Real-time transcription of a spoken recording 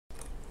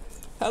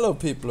Hello,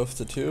 people of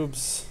the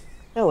tubes.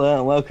 Hello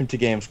and welcome to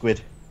Game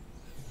Squid.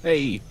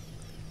 Hey,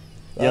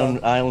 You're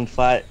on Island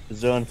 5,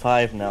 Zone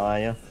 5 now, are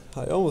you?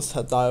 I almost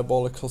had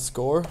diabolical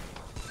score.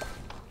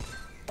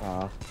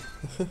 Ah,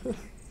 Well,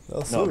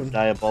 not soon.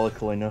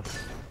 diabolical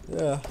enough.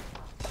 Yeah.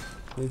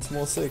 Needs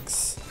more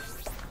 6.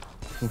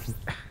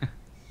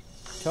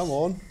 Come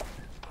on.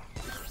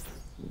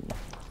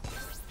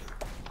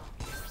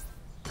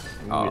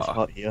 Ooh, it's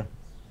hot here.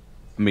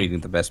 I'm eating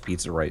the best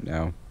pizza right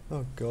now.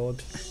 Oh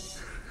god.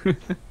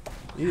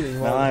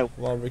 Eating Now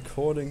while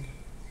recording.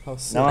 How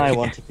sick. Now I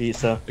want a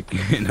pizza. I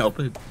can't help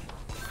it.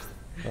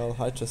 Well,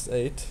 I just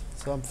ate,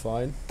 so I'm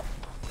fine.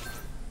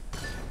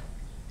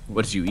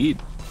 What did you eat?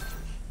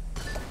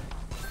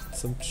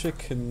 Some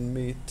chicken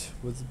meat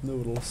with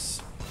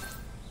noodles.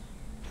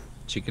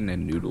 Chicken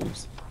and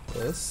noodles.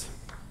 Yes.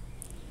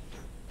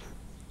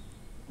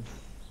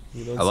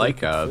 You don't I like,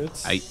 think it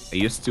fits? I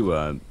used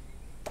to,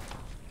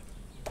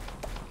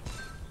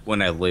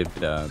 when I lived,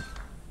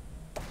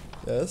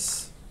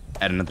 Yes.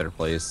 at another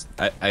place,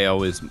 I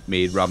always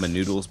made ramen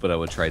noodles, but I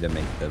would try to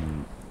make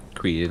them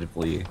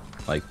creatively,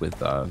 like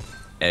with,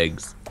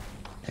 eggs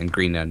and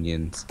green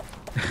onions.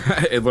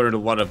 I learned a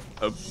lot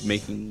of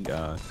making,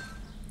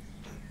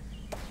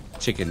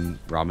 chicken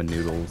ramen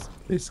noodles,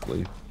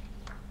 basically.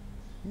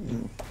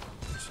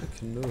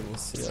 Chicken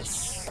noodles,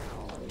 yes.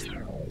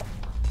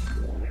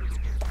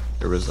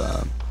 There was,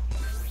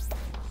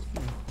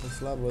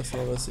 This level is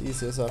not as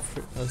easy as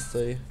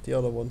the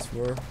other ones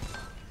were.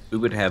 we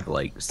would have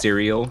like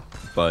cereal,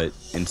 but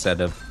instead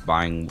of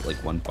buying like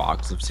one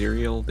box of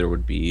cereal, there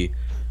would be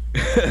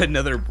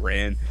another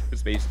brand.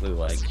 It's basically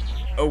like,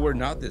 oh, we're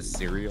not this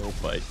cereal,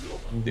 but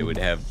they would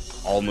have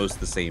almost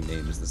the same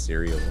name as the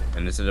cereal.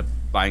 And instead of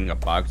buying a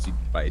box, you'd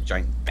buy a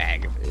giant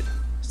bag of it.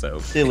 So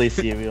Silly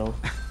cereal.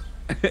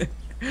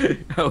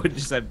 I would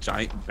just have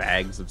giant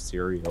bags of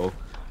cereal.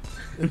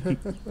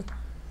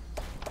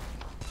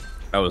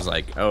 I was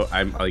like, oh,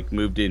 I'm like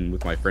moved in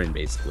with my friend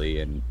basically,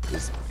 and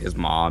his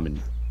mom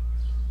and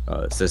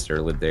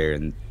sister lived there,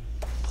 and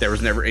there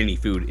was never any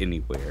food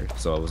anywhere.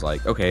 So I was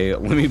like, okay,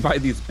 let me buy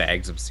these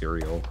bags of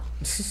cereal.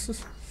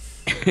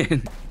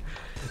 And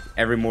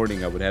every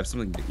morning I would have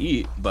something to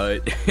eat,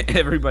 but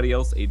everybody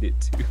else ate it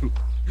too.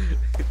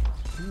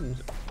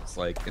 It's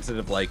like instead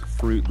of like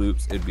Fruit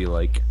Loops, it'd be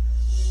like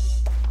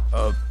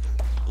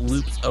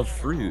loops of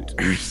fruit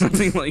or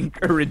something like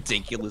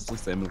ridiculously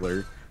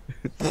similar.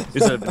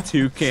 Instead of a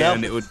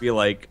toucan, it would be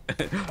like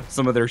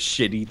some other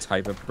shitty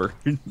type of bird.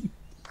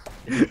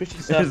 It's pretty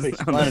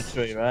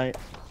self-explanatory, right?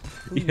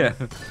 Yeah.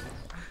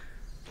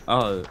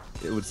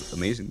 It was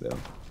amazing though.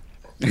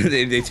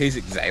 They taste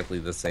exactly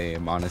the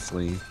same,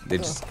 honestly. They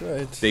just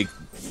Great.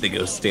 they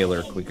go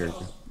staler quicker.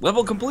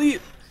 Level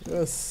complete.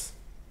 Yes.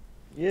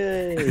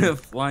 Yay!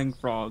 Flying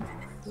frog.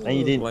 And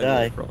you didn't Flying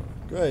die. frog.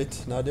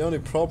 Great. Now the only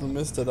problem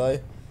is that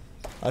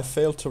I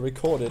failed to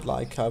record it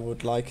like I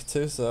would like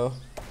to, so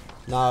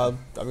now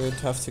I'm going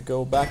to have to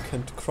go back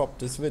and crop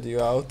this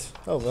video out.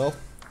 Oh well.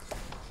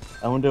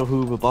 I wonder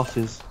who the boss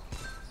is.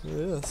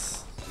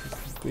 Yes.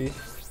 It could be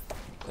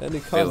any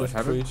kind what of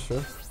happened?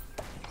 creature.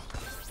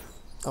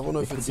 I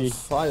wonder if It it's could a be-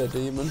 fire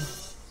demon.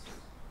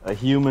 A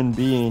human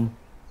being.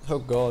 Oh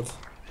god.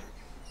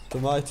 The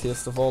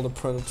mightiest of all the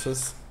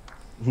predators.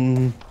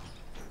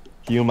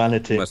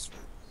 Humanity. You must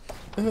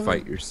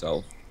fight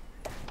yourself.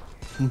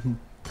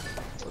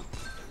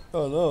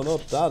 Oh no,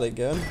 not that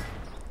again.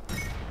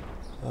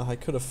 I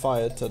could have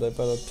fired at a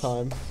better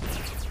time.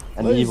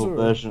 An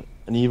Laser.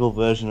 evil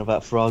version of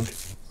that frog.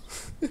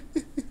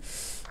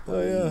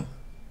 Oh yeah.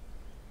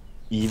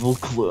 Evil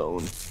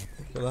clone.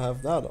 Gotta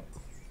have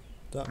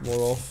that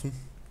more often.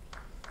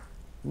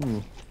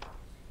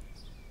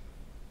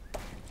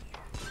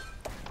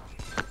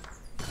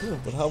 Yeah,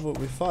 but how would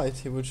we fight?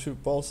 He would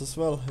shoot balls as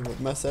well. He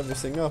would mess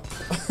everything up.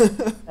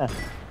 Yeah.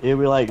 Here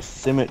we like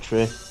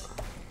symmetry.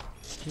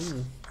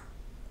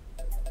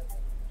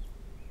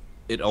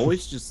 It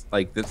always just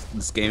like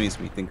this game makes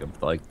me think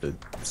of like the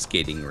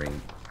skating rink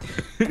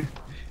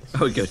I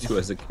would go to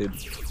as a kid,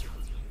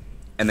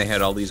 and they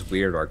had all these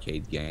weird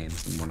arcade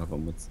games, and one of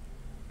them was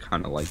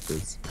kind of like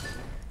this.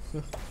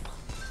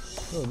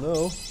 Oh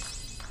no.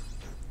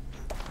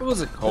 What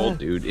was it called,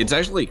 dude? It's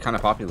actually kind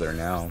of popular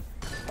now,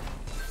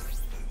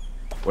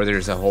 where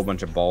there's a whole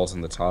bunch of balls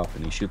on the top,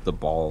 and you shoot the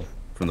ball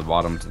from the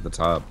bottom to the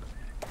top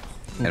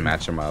and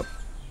match them up.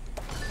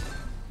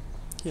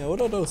 Yeah,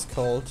 what are those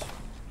called?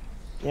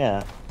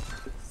 Yeah.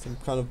 Some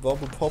kind of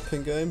bubble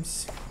popping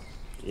games?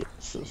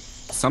 It's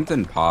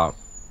Something pop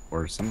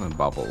or something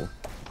bubble.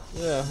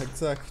 Yeah,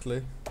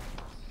 exactly.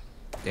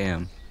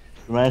 Damn.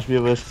 reminds me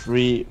of those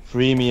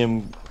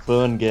freemium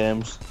phone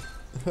games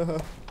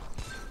that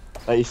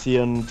you see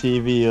on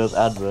TV as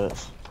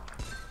adverts.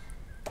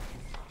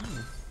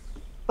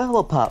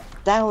 Bubble Pop,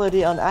 download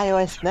it on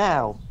iOS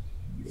now.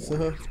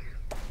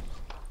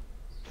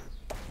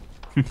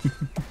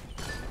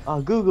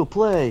 Oh, Google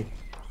Play.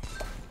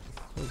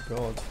 Oh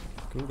god.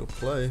 Google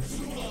Play.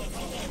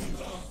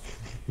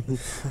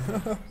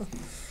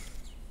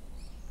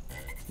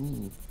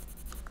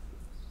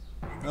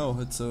 Oh,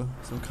 it's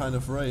some kind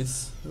of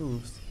race.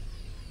 Ooh.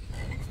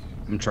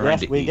 I'm trying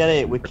Yes, to we eat get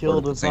it. and We record killed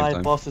at the the same 5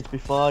 time. bosses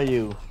before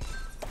you.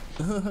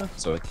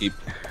 So I keep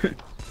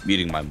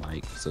muting my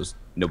mic so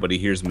nobody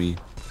hears me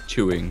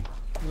chewing.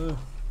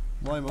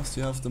 Why must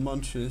you have the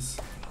munchies?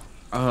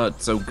 Oh,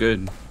 it's so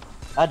good.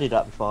 I did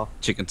that before.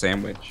 Chicken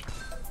sandwich.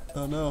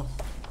 Oh no.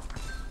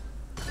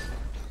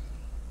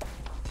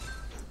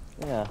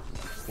 Yeah.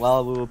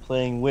 While we were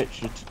playing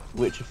Witcher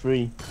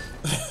 3.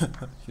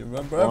 You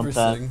remember One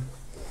everything.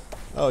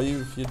 Oh,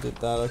 you did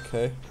that,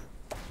 okay.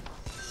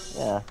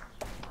 Yeah.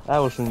 I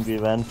was hungry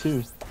then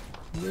too.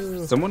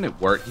 Yeah. Someone at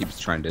work keeps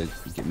trying to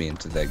get me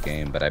into that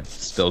game, but I've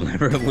still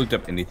never looked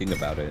up anything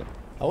about it.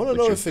 I want to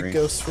know Witcher if 3. it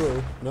goes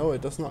through. No,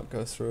 it does not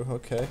go through,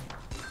 okay.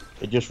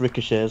 It just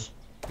ricochets.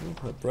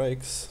 Ooh, it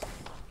breaks.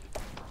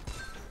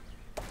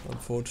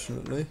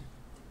 Unfortunately.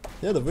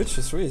 Yeah, The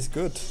Witcher 3 is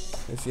good.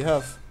 If you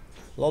have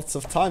lots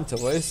of time to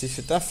waste, you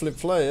should definitely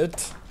play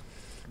it.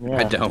 Yeah.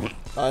 I don't.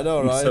 I know,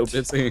 I'm right? so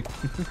busy.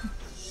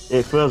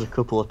 It froze a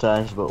couple of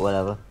times, but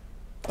whatever.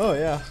 Oh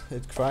yeah,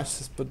 it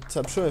crashes, but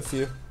I'm sure if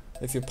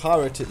you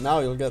pirate it now,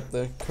 you'll get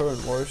the current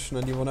version,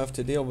 and you won't have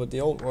to deal with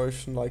the old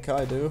version like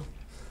I do.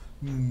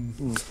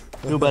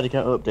 Too bad you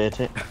can't update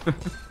it.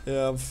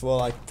 Yeah,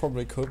 well, I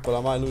probably could, but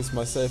I might lose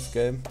my save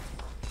game.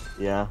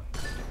 Yeah.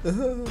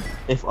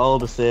 If all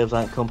the saves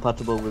aren't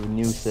compatible with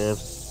new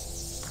saves.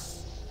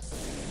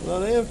 Well,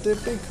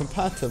 they've been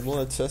compatible.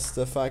 It's just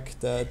the fact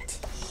that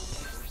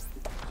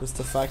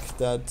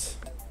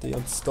the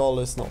install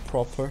is not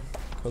proper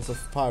because of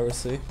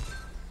piracy.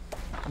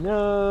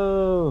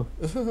 No.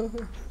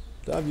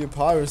 Damn you,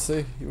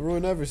 piracy! You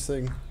ruin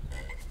everything.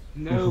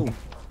 No.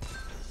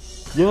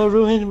 You're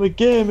ruining the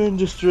game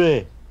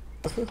industry.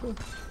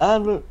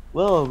 And,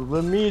 well,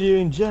 the media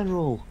in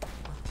general.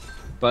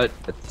 But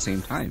at the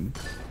same time,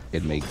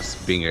 it makes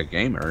being a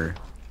gamer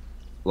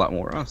a lot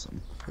more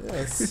awesome.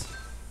 Yes.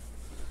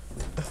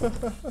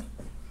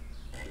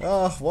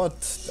 Ah,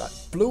 what?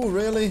 Blue,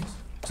 really?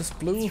 Just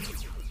blue?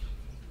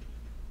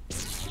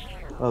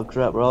 Oh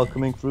crap, we're all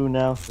coming through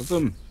now.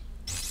 Awesome.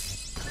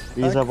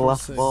 These are the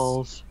last Accuracy.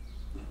 balls.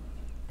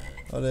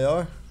 Oh, they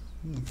are?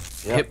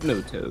 Yep.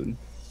 Hypnotoad.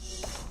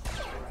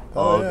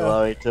 Oh, yeah.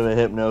 glory to the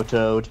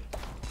Hypnotoad.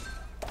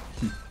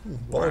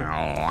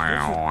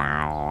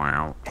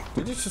 Ball.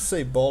 Did you just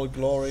say ball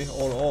glory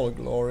or all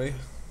glory?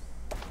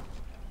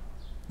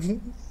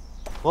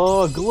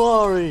 Oh,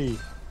 glory!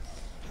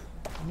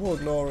 More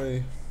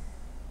glory.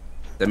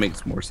 That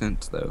makes more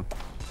sense though.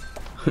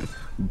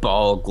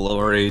 Ball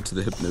glory to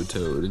the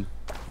Hypnotoad.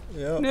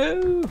 Yeah.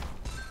 No.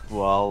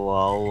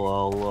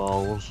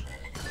 Walls.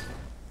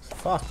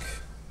 Fuck.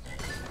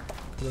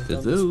 Could've Do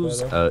done this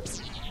those better.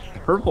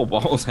 purple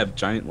balls have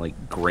giant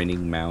like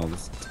grinning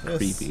mouths? It's Yes.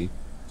 creepy.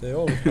 They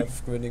all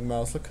have grinning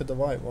mouths. Look at the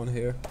white one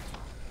here.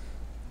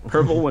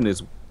 Purple one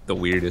is the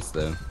weirdest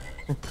though.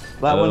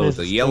 That one is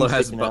the yellow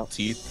has sticking buck out.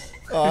 teeth.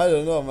 Oh, I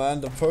don't know,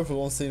 man. The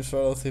purple one seems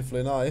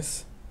relatively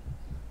nice.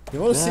 You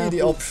want to Yeah, see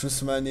the but-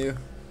 options menu?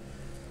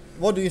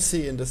 What do you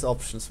see in this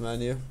options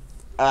menu?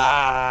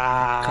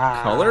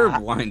 Color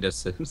blind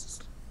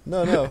assist.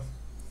 No.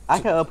 I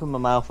can't open my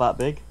mouth that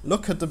big.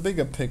 Look at the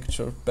bigger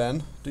picture,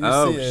 Ben. Do you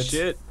Oh see it?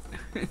 shit!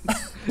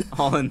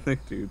 All in the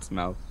dude's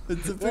mouth.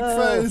 It's a big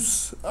No.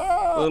 face. A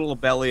Ah! little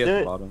belly at Do the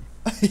it. bottom.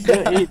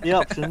 Don't eat the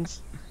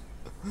options.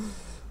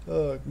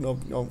 No.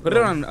 Put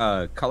it on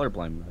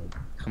colorblind mode.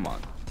 Come on.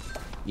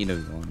 You know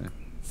you wanna.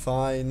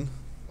 Fine.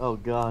 Oh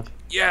god.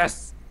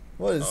 Yes.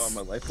 What is Oh,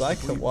 my life is black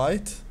and complete.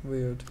 white?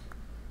 Weird.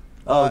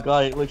 Oh Uh,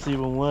 god, it looks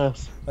even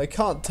worse. I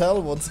can't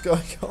tell what's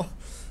going on.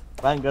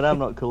 Thank god I'm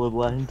not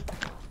colorblind.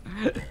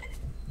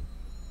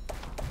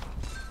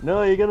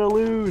 No, you're gonna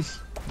lose.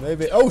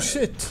 Maybe. Oh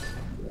shit!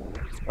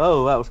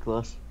 Oh, that was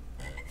close.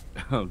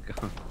 Oh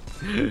god.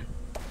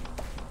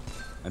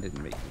 I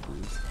didn't make you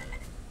lose.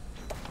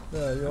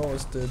 Yeah, you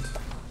always did.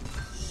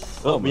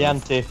 Oh, the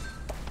ante.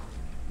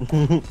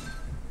 Because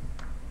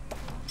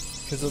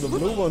the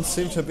blue ones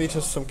seem to be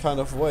just some kind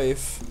of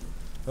wave.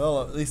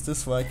 Well, at least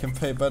this way I can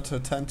pay better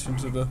attention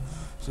to the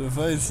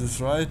faces,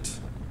 right?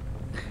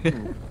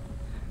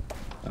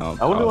 Oh,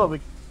 I wonder God.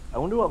 what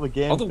the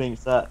game All the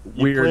thinks that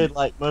you weird- played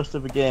like most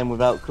of the game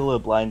without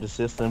colorblind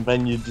assist, and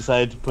then you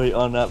decided to put it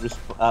on at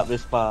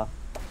this bar.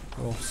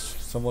 Well,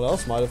 someone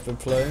else might have been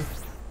playing.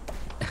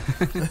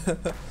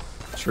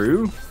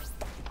 True.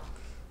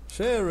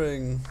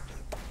 Sharing.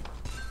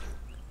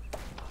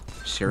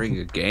 Sharing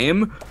a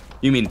game?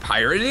 You mean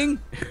pirating?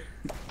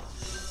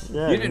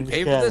 Yeah, You didn't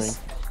pay for this?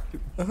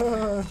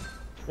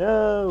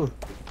 No,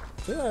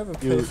 Did I ever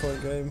pay You- for a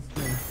game?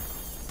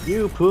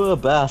 you poor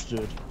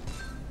bastard.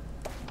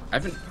 I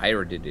haven't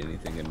pirated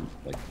anything in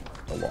like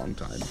a long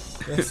time.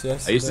 Yes.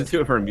 I used you to did.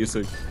 do it for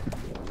music.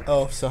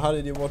 Oh, so how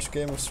did you watch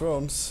Game of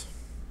Thrones?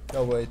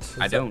 Oh wait. is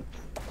I that- don't.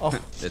 Oh,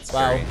 That's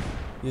wow. very.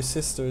 Your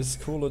sister is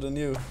cooler than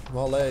you.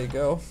 Well, there you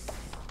go.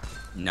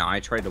 No, I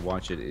tried to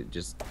watch it. It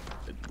just.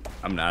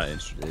 I'm not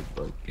interested.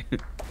 But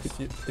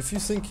If you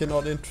think you're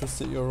not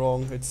interested, you're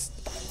wrong.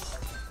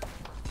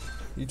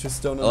 You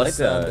just don't I like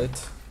understand the-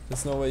 it.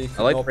 There's no way you I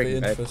can like not be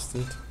Breaking Bad.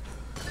 interested.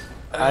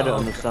 I don't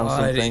understand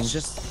some It's things.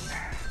 just,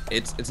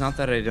 it's not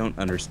that I don't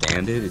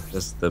understand it. It's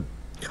just the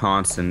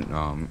constant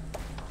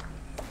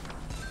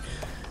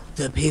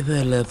The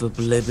people of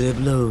Blibbity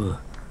Blue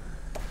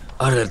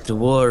are at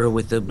war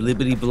with the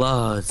Blibbity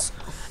Blahs,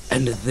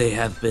 and they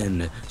have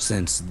been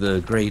since the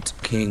great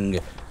king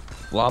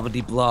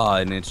Blobbity Blah,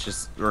 and it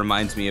just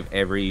reminds me of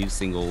every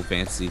single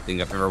fantasy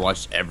thing I've ever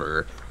watched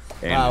ever.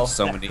 And Wow.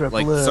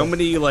 so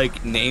many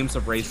like names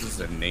of races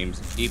and names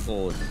of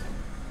people, and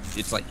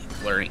it's like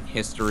learning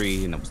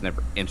history, and I was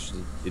never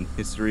interested in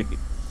history.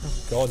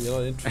 God, you're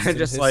not interested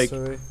Just in like-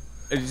 history.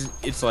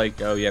 It's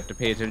like, oh, you have to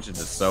pay attention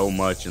to so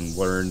much and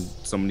learn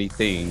so many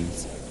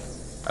things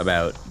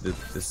about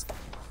this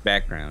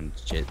background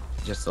shit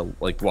just to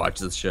like watch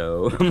the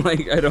show. I'm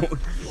like,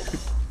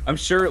 I'm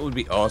sure it would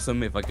be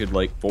awesome if I could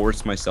like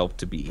force myself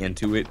to be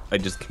into it. I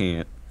just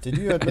can't. Did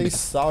you at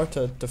least start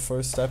at the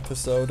first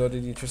episode, or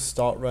did you just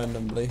start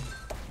randomly?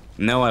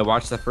 No, I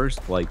watched the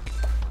first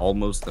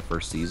almost the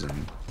first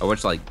season. I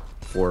watched like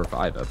 4 or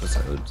 5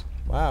 episodes.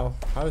 Wow,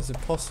 how is it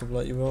possible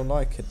that you won't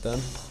like it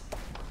then?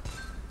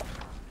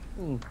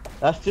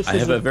 That's just I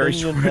his have a very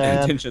opinion, short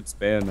man. attention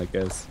span, I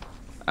guess.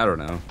 I don't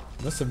know.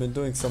 Must have been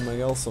doing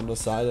something else on the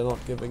side and not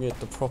giving it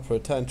the proper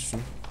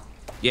attention.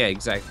 Yeah,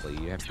 exactly.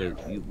 You have to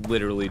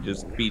literally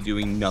just be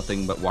doing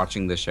nothing but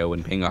watching the show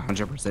and paying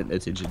 100%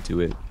 attention to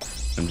it.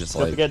 I'm just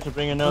Don't like, forget to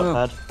bring a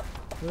notepad.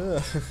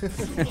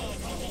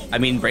 I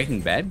mean,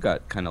 Breaking Bad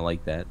got kind of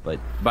like that, but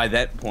by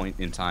that point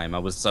in time, I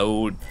was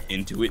so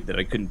into it that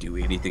I couldn't do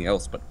anything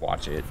else but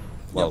watch it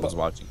while I was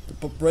watching.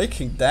 But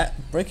Breaking Bad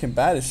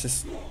is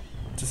just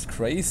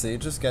crazy.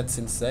 It just gets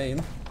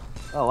insane.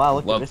 Oh wow,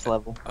 look at Love this it.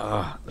 level.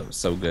 Ah, that was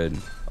so good.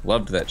 I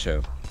loved that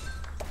show.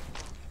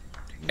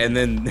 And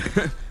then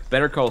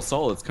Better Call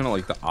Saul, it's kind of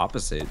like the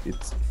opposite.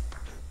 It's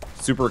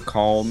super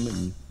calm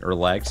and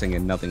relaxing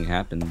and nothing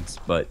happens,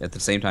 but at the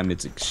same time,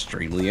 it's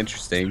extremely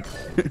interesting.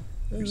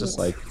 It's just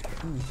like,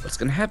 what's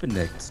gonna happen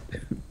next?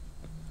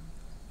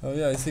 Oh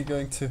yeah, is he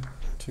going to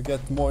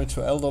get more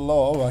into Elder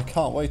Law? Oh, I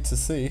can't wait to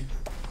see.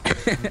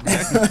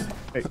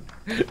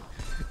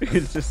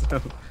 It's just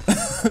so...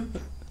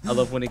 I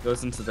love when he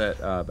goes into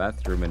that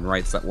bathroom and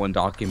writes that one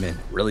document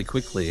really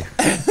quickly.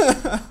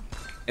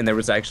 And there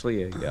was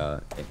actually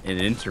an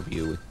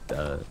interview with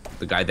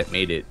the guy that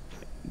made it,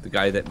 the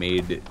guy that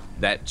made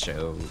that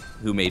show,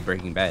 who made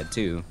Breaking Bad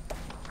too.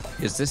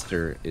 His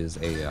sister is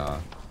a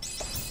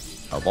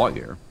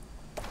lawyer,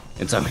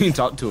 and so he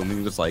talked to him and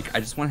he was like, "I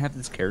just want to have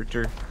this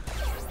character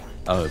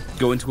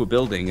go into a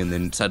building, and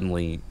then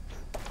suddenly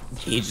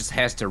he just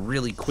has to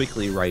really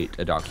quickly write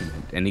a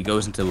document, and he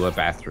goes into a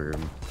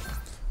bathroom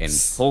and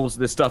pulls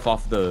this stuff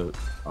off the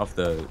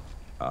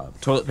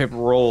toilet paper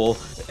roll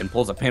and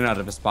pulls a pen out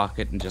of his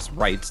pocket and just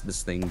writes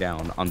this thing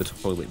down on the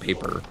toilet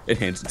paper and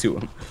hands it to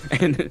him."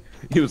 And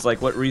he was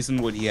like, what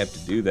reason would he have to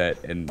do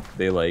that? And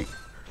they like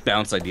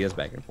bounce ideas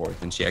back and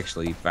forth, and she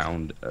actually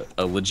found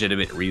a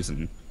legitimate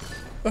reason.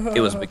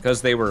 It was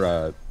because they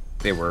were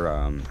Well,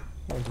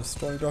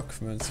 destroy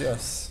documents,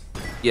 yes.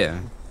 yeah.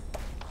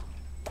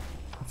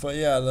 But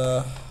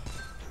yeah,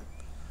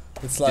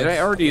 it's like... Did I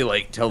already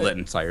like tell that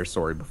entire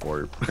story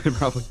before? I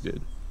probably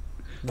did.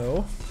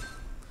 No.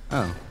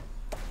 Oh.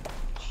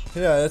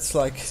 Yeah, it's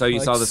like... So you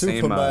like saw the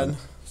same, Superman.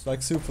 It's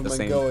like Superman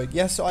same- going...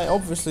 Yes, I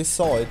obviously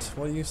saw it.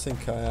 What do you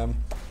think I am?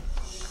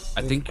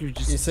 I think you're You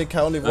just... think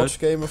I only watch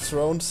Game of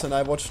Thrones and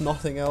I watch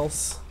nothing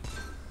else?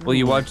 Well,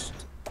 you watched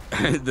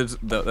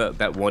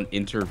that one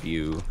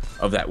interview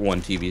of that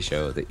one TV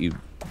show that you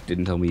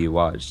didn't tell me you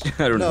watched.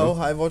 I don't No,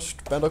 know. I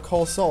watched Better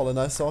Call Saul and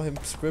I saw him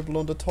scribble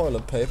on the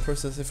toilet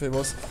papers as if it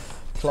was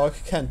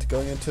Clark Kent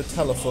going into a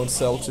telephone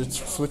cell to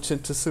switch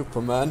into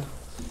Superman.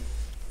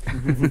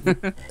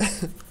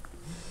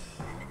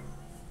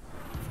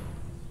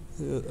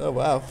 Oh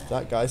wow,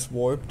 that guy's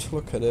warped.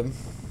 Look at him.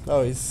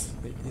 Oh, he's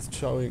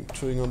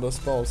chewing on those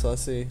balls. I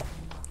see.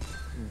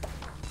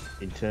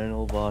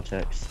 Internal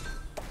vortex.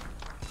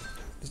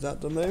 Is that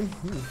the name?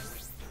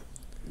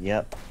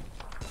 Yep.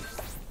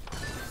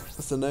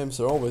 Because the names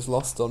are always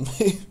lost on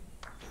me.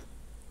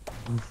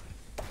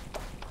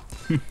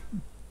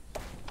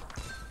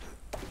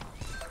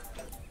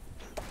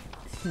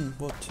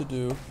 What to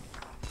do?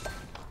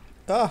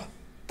 Ah!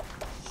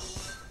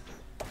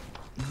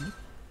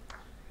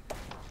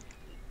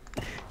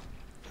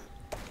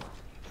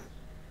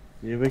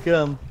 Here we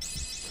come.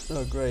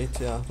 Oh great,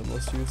 yeah, the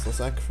most useless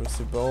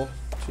accuracy ball.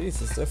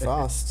 Jesus, they're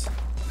fast.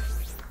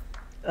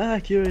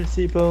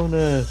 Accuracy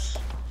bonus.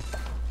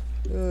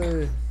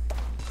 Yay.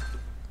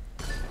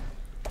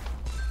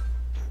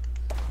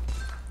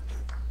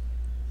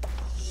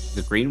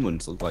 The green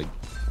ones look like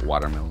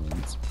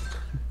watermelons.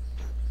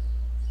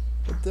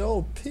 But they're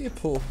all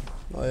people.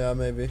 Oh yeah,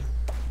 maybe.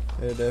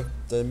 Yeah,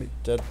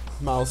 the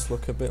mouse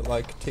look a bit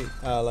like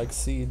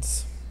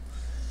seeds.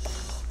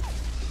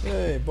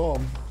 Hey,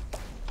 bomb.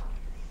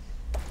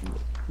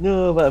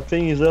 No, that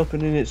thing is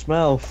opening its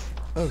mouth.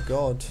 Oh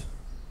god.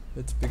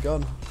 It's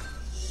begun.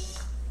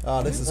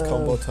 Ah, this is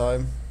combo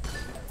time.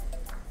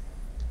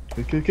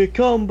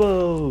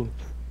 Combo.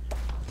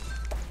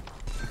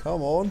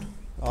 Come on.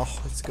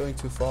 Oh, it's going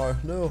too far.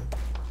 No.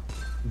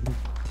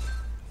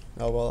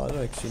 Oh well, I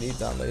don't actually need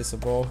that laser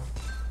ball.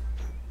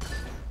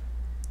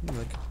 I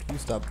could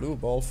use that blue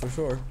ball for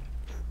sure.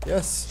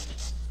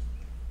 Yes.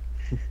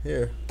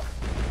 Here.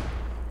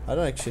 I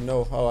don't actually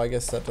know. Oh, I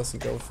guess that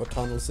doesn't go for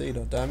tunnels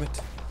either. Damn it.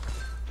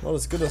 Not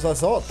as good as I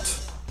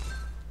thought.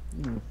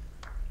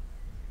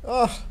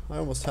 Ah, I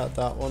almost had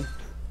that one.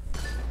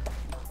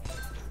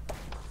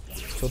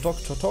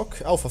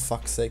 Totok. Oh, for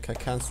fuck's sake, I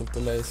cancelled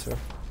the laser.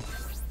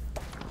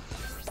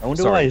 I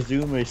wonder Sorry. why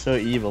Zuma is so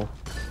evil.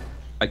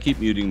 I keep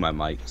muting my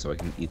mic so I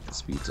can eat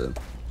this pizza.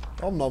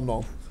 Nom nom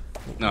nom.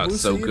 No, it's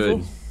Who's so evil?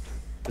 good.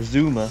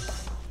 Zuma.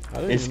 I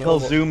don't It's even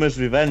called know Zuma's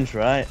Revenge,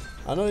 right?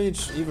 I'm not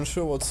even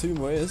sure what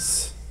Zuma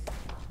is.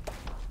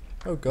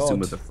 Oh god.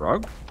 Zuma the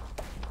frog?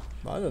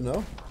 I don't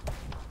know.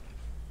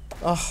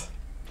 Ah.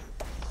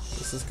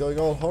 This is going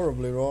all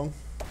horribly wrong.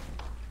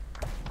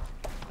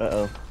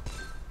 Uh-oh.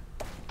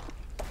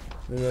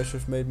 Maybe I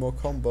should have made more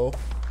combo.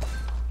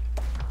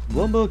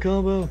 Wombo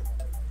combo.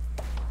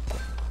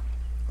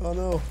 Oh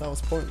no, that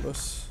was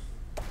pointless.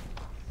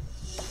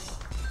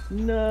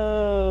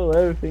 No,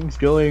 everything's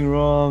going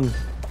wrong.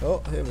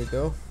 Oh, here we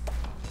go.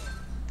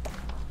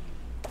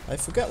 I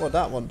forget what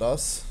that one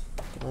does.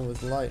 The one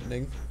with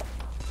lightning.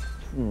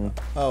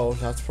 Oh,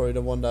 that's probably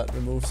the one that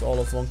removes all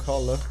of one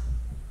color.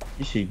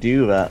 You should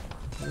do that.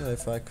 Yeah,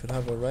 if I could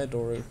have a red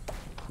or a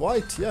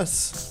white,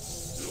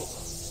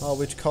 yes. Oh,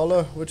 which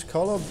color? Which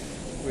color?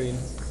 Green.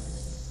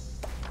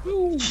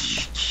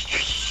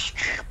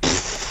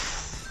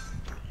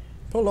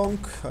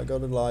 Polonk. I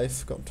got a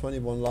life. Got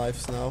 21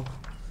 lives now.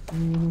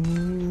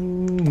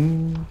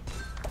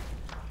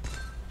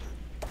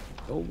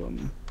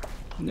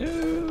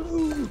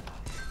 No.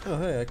 Oh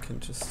hey, I can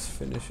just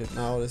finish it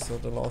now. These are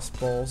the last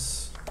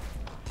balls.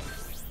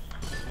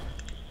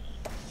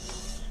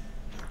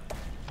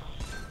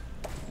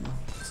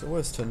 So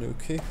where's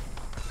Tanuki?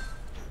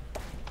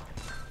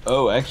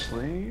 Oh,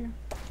 actually.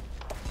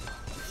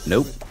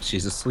 Nope,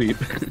 she's asleep.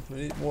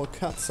 We need more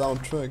cat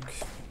sound trick.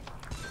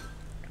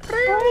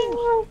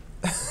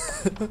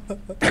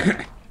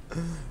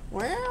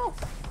 Wow.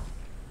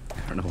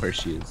 I don't know where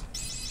she is.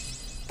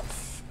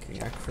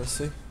 Fucking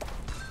accuracy.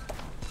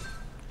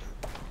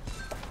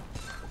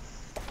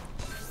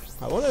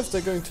 I wonder if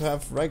they're going to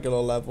have regular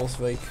levels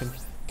where you can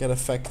get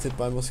affected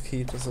by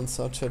mosquitoes and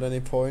such at any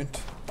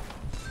point.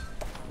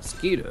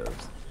 Mosquitoes.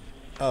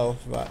 Oh,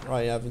 right,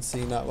 I haven't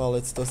seen that. Well,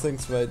 it's the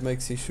things where it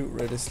makes you shoot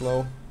really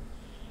slow.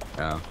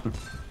 Oh.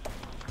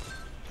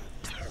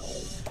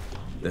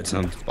 That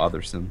sounds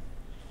bothersome.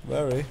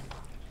 Very.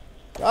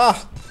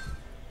 Ah!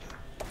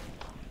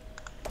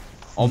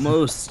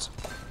 Almost.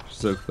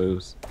 So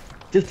close.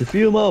 Just a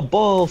few more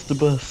balls to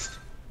bust.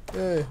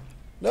 Yay.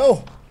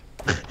 No!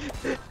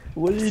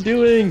 What are you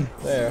doing?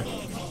 There.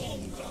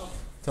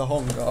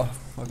 Tahonga.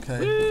 Okay.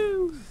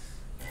 Woo!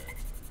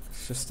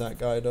 It's just that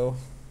guy though.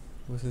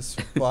 With his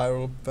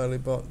spiral belly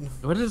button.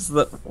 What is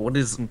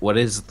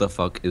the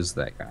fuck is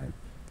that guy?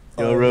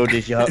 Your road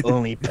is your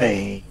only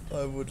pain.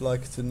 I would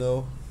like to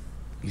know.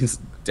 He's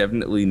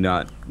definitely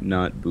not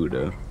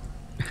Buddha.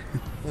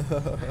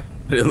 But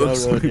it Your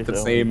looks road like is the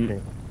only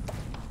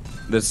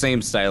same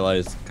pain.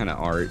 stylized kind of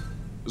art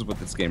is what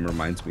this game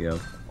reminds me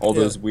of. All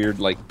Yeah. those weird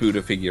like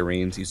Buddha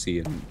figurines you see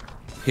in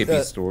hippie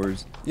Yeah.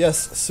 stores.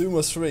 Yes,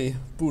 Zumas 3,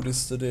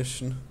 Buddhist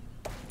edition.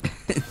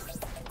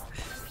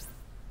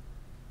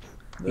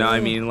 No,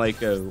 I mean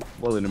like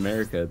well in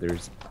America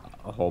there's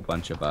a whole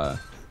bunch of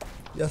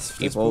Yes, there's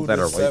people that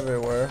are Buddhists white.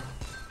 everywhere.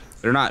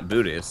 they're not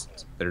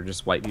Buddhists. They're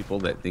just white people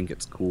that think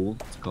it's cool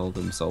to call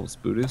themselves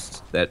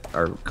Buddhists that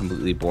are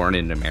completely born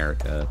in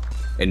America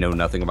and know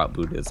nothing about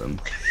Buddhism.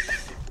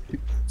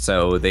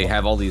 So they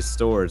have all these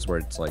stores where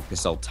it's like they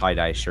sell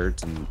tie-dye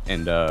shirts and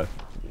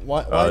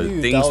Why do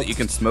you things doubt? that you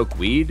can smoke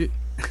weed.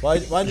 Why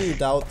do you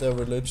doubt their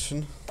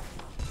religion?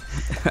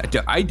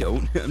 I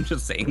don't. I'm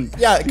just saying.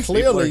 Yeah, these people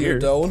are clearly you here.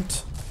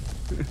 don't.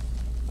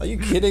 Are you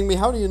kidding me?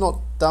 How do you not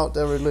doubt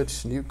their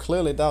religion? You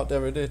clearly doubt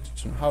their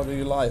religion. How do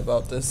you lie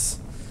about this?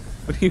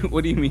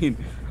 What do you mean?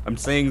 I'm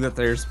saying that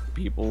there's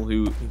people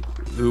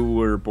who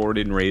were born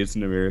and raised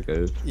in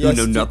America Yes, who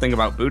know do- nothing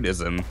about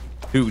Buddhism,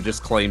 who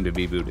just claim to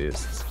be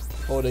Buddhists.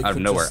 Or they Out of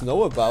could nowhere. just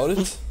know about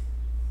it.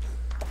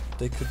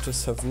 They could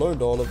just have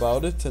learned all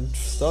about it and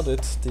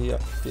studied the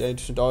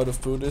ancient art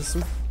of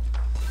Buddhism.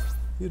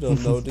 You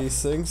don't know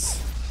these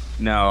things.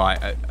 No,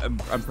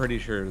 I'm pretty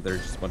sure they're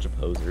just a bunch of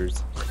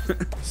posers.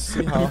 See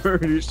I'm how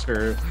pretty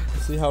sure.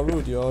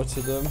 rude you are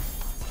to them.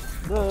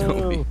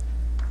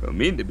 Don't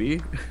mean to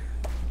be.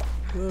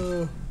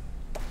 Oh.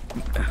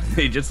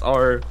 They just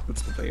are.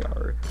 That's what they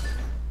are.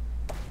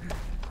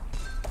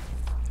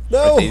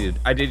 No!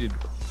 I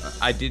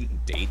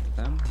didn't date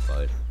them,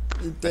 but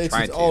You tried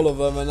dated to. all of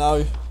them, and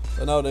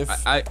now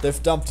I-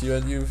 they've dumped you,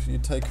 and you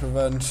take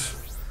revenge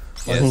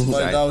by, Yes, by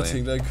exactly.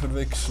 doubting their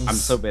convictions. I'm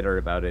so bitter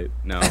about it.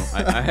 No,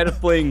 I had a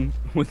fling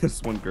with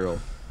this one girl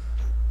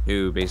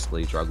who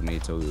basically drugged me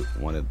to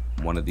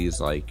one of these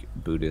like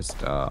Buddhist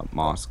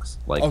mosques,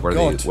 like Oh, where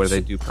God.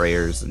 they do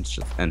prayers and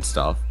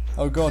stuff.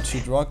 Oh god, she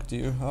drugged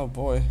you. Oh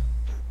boy.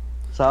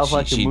 sounds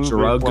like a she movie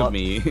drugged plot.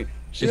 me.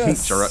 She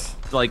Yes.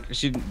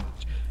 didn't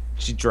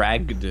she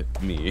dragged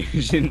me.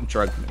 She didn't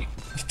drug me.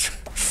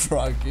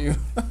 Drug you.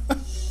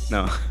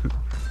 No.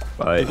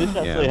 But Did this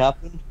actually yeah,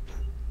 happen?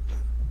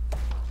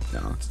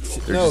 no.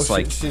 They're No, just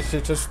like she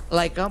just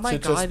like oh my she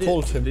god, just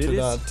pulled him to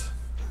Buddhists,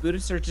 that.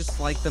 Buddhists are just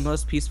like the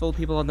most peaceful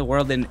people in the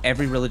world, and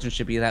every religion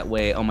should be that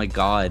way. Oh my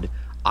god,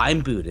 I'm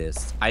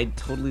Buddhist. I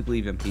totally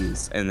believe in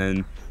peace. And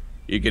then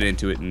you get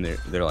into it, and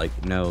they're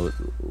like, no,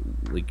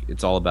 like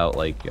it's all about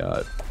like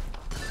their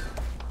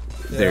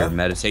Yeah.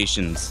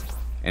 meditations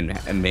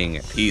and being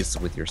at peace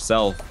with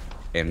yourself,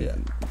 and Yeah.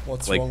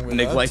 What's like wrong with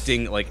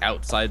neglecting like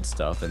outside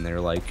stuff. And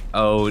they're like,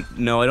 oh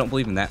no, I don't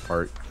believe in that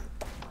part.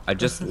 I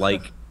just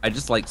like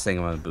saying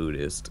I'm a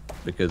Buddhist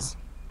because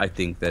I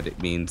think that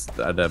it means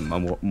that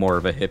I'm more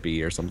of a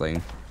hippie or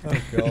something.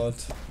 that? Oh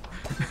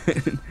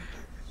god.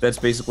 That's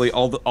basically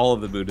all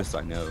of the Buddhists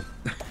I know.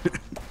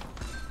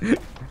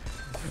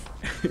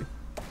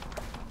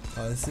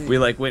 I see. We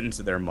like went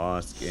into their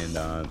mosque,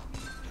 and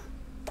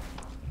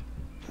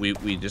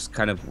we just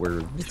kind of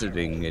were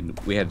visiting, and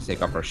we had to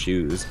take off our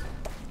shoes.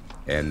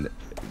 And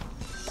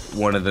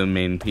one of the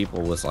main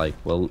people was like,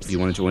 well, do you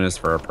want to join us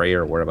for our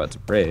prayer? We're about to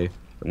pray.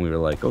 And we were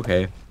like,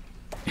 okay.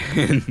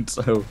 And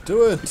so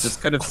Do it. we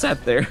just kind of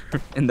sat there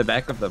in the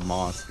back of the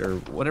mosque, or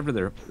whatever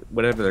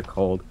they're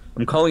called.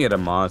 I'm calling it a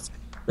mosque,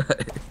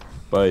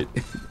 but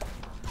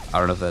I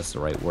don't know if that's the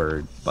right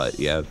word. But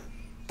yeah,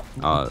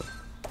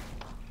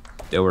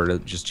 they were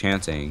just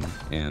chanting,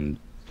 and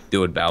they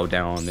would bow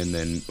down, and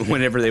then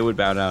whenever they would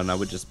bow down, I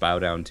would just bow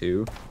down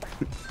too.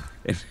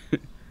 And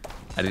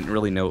I didn't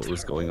really know what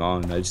was going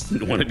on. I just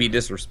didn't want to be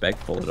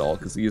disrespectful at all,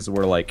 because these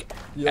were like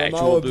You're now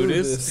actual a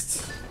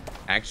Buddhists.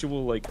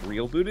 Actual like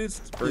real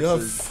Buddhists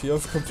versus You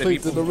have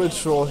completed the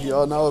ritual. You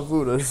are now a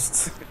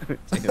Buddhist.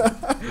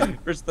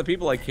 versus the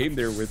people I came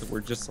there with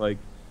were just like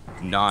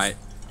not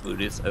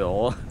Buddhists at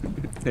all.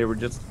 They were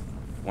just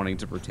wanting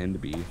to pretend to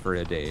be for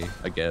a day,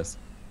 I guess.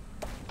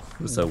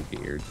 It was so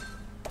weird.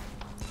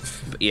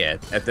 But yeah,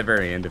 at the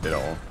very end of it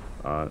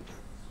all,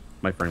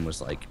 my friend was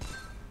like,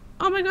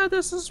 oh my god,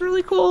 this is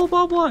really cool,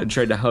 blah blah, and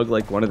tried to hug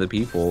like one of the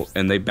people,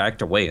 and they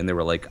backed away, and they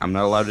were like, I'm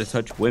not allowed to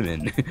touch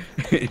women.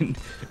 And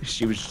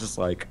she was just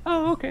like,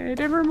 oh okay,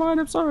 never mind,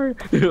 I'm sorry.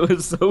 It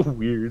was so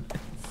weird.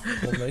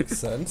 Well, makes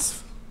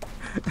sense.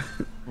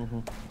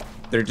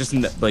 They're just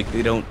like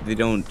they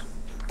don't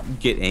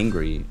get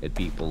angry at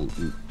people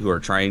who are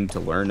trying to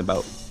learn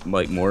about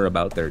like more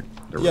about their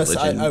Yes,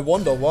 religion. I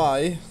wonder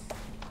why.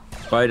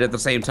 But at the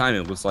same time,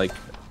 it was like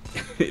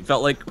it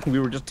felt like we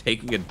were just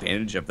taking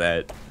advantage of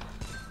that,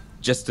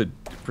 just to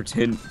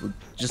pretend,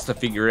 just to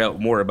figure out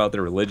more about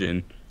their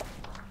religion,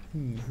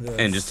 Yes.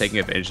 and just taking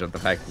advantage of the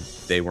fact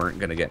that they weren't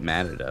gonna get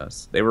mad at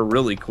us. They were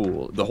really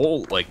cool. The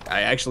whole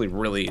I actually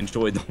really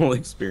enjoyed the whole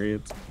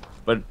experience.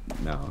 But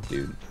no,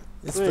 dude.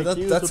 It's, Quick, but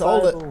use that's the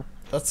all. Bible.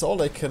 That's all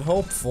they can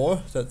hope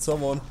for. That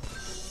someone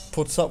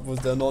puts up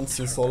with their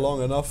nonsense for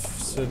long enough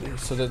so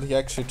that he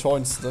actually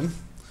joins them.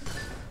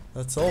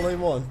 That's all they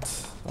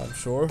want, I'm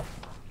sure.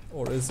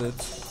 Or is it?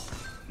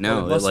 No,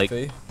 Well, it must like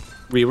be.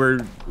 we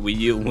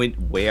went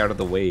way out of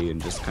the way and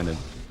just kind of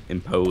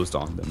imposed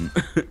on them.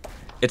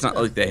 It's not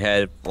like they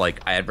had like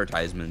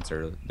advertisements,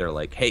 or they're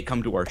like, hey,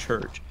 come to our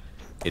church.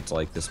 It's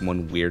like this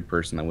one weird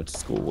person I went to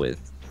school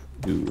with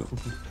who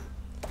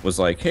was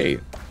like, hey,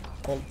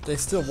 Well, they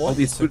still want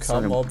these to food come,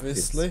 ceremonies.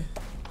 obviously.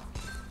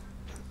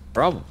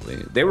 probably.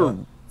 They were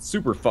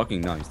super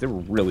fucking nice. They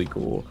were really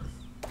cool.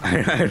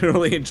 I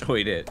really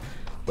enjoyed it.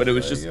 But it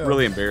was There just you go.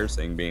 really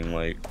embarrassing being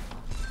like,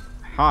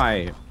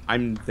 hi,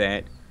 I'm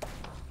that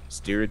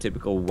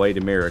stereotypical white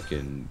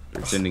American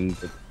pretending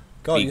to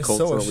God, be you're so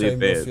culturally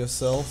ashamed of advanced.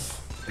 yourself.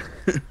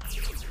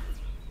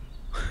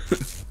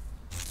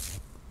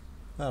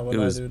 What It did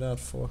I was- do that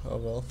for? Oh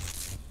well.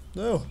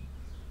 No!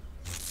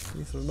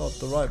 These are not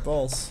the right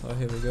balls. Oh,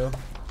 here we go.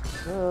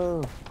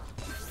 Oh.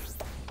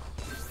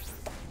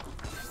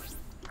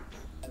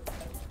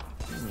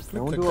 I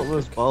wonder what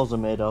those balls are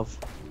made of.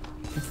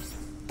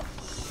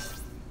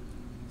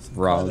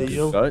 Raw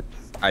Illegal. gut.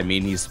 I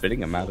mean, he's spitting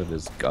them out of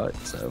his gut,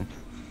 so.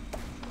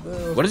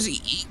 No. What does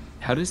he eat?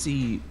 How does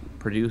he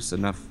produce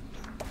enough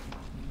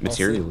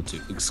material to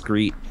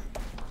excrete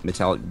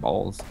metallic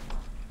balls?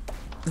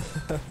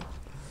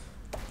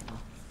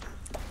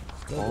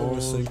 Don't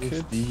Balls overthink of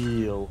it.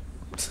 steel.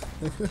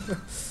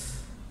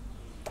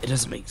 It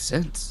doesn't make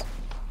sense.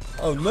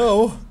 Oh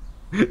no!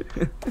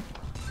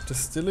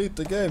 Just delete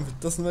the game. It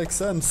doesn't make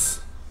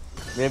sense.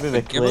 Maybe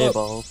they're Give clay up.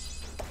 balls.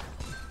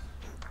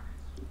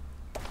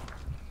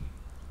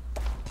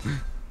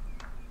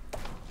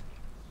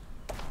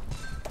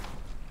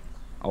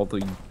 All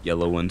the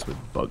yellow ones with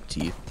bug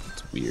teeth.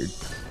 It's weird.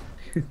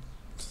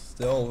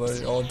 They're all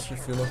very odd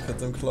if you look at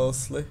them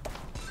closely.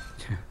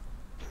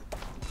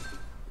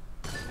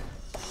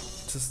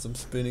 Just them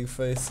spinning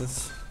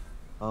faces.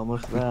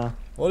 Almost there.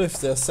 What if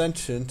they're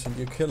sentient and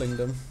you're killing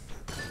them?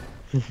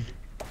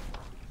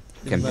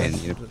 Companion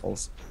Imagine-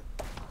 balls.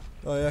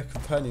 Oh yeah,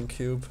 companion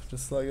cube,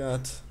 just like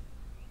that.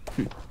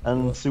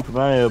 And Super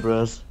Mario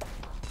Bros.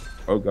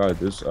 Oh god,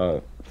 this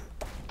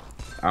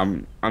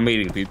I'm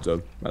eating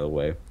pizza, by the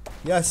way.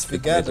 Yes, we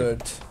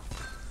gathered.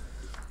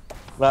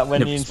 Like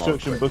when the Nip small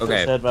instruction quick.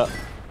 booklet said that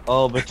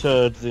all the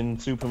turds in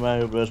Super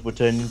Mario Bros. Were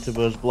turned into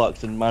those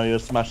blocks and Mario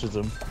smashes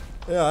them.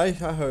 Yeah, I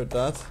heard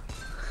that.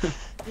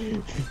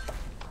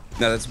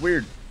 Now that's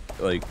weird.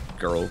 Like,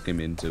 girl came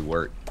into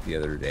work the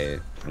other day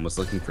and was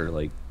looking for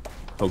like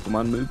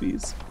Pokemon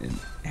movies and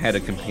had a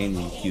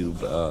companion cube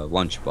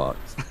lunchbox.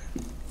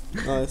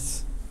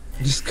 Nice.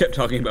 Just kept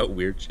talking about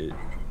weird shit.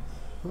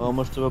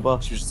 Almost to a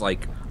boss. She was just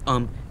like,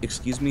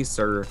 excuse me,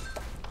 sir.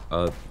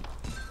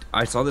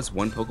 I saw this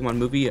one Pokemon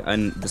movie,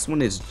 and this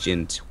one is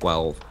Gen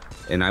 12,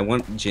 and I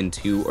want Gen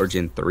 2 or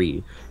Gen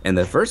 3. And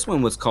the first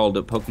one was called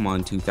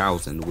Pokemon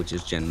 2000, which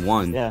is Gen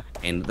 1. Yeah.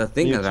 And the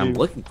thing that I'm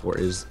looking for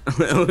is,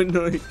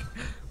 like,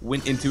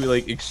 went into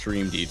like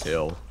extreme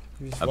detail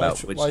about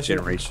which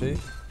generation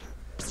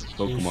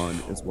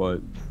Pokemon is what.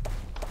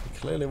 He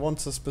clearly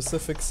wants a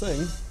specific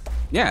thing.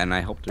 Yeah, and I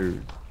helped her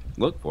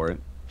look for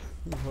it.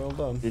 Well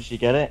done. Did she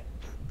get it?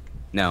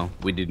 No,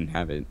 we didn't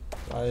have it.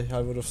 I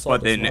would have thought.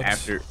 But then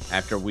as much.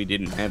 after we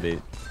didn't have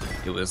it,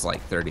 it was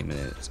like 30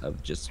 minutes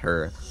of just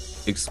her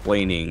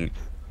explaining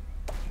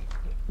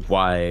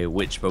why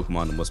which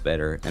Pokemon was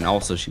better, and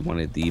also she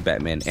wanted the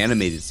Batman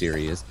animated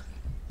series,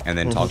 and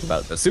then talked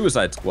about the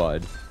Suicide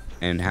Squad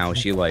and how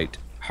she liked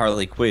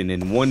Harley Quinn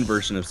in one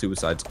version of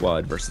Suicide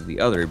Squad versus the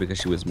other because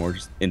she was more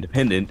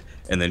independent,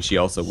 and then she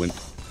also went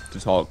to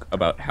talk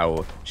about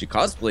how she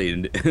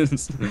cosplayed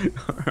as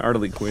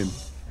Harley Quinn.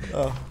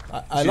 Oh,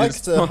 I like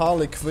the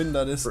Harley Quinn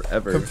that is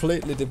forever.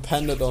 completely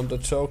dependent on the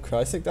Joker.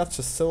 I think that's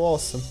just so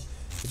awesome.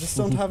 We just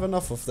don't have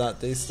enough of that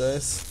these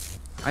days.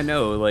 I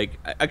know, like,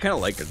 I kind of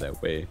like her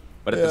that way.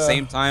 But at the Yeah.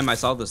 same time, I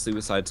saw the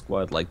Suicide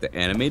Squad, like, the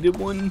animated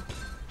one,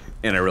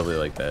 and I really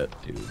like that,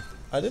 too.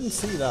 I didn't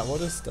see that. What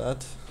is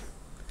that?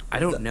 I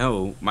don't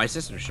know. My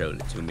sister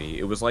showed it to me.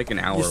 It was like an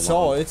hour You long.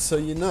 saw it, so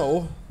you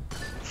know.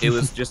 It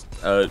was just,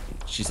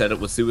 she said it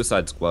was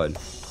Suicide Squad.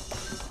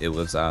 It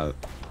was,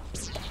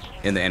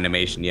 in the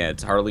animation, yeah,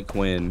 it's Harley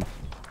Quinn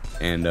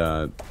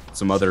and,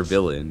 some other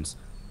villains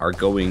are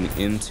going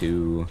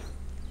into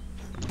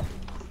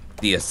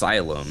the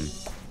asylum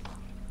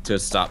to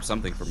stop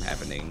something from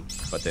happening,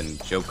 but then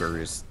Joker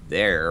is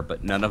there,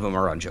 but none of them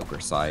are on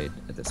Joker's side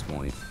at this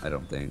point, I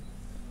don't think.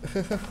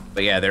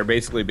 But yeah, they're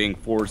basically being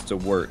forced to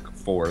work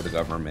for the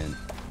government.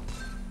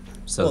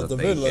 So Well, that the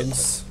they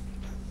villains.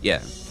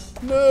 yeah.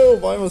 No,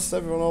 why must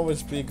everyone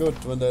always be good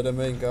when they're the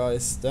main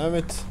guys? Damn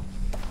it.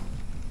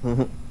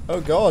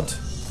 Oh god.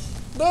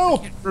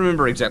 No!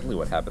 Remember exactly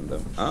what happened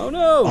though. Oh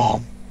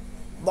no!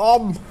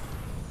 Mom!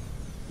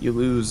 You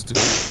lose.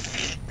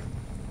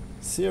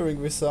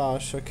 Searing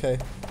visage, okay.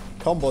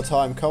 Combo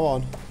time, come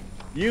on.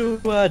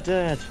 You are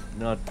dead.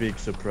 Not big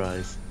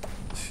surprise.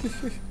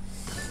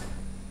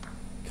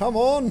 Come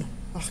on!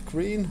 Ah,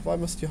 Green, why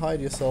must you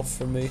hide yourself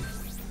from me?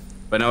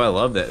 But no, I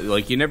love that.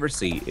 Like, you never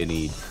see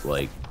any,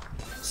 like,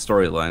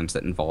 storylines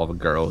that involve a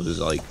girl who's,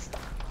 like,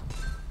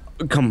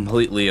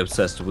 completely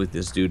obsessed with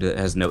this dude that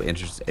has no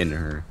interest in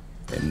her.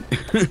 And,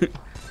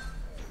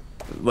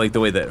 like, the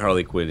way that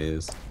Harley Quinn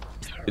is.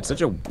 It's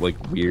such a, like,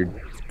 weird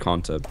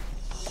concept.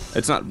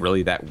 It's not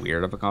really that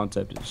weird of a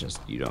concept, it's just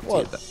you don't see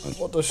it that much.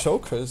 What, the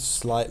Joker is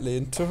slightly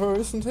into her,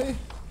 isn't he?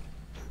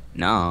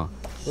 Nah.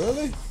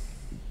 Really?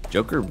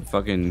 Joker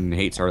fucking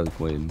hates Harley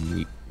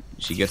Quinn.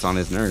 She gets on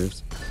his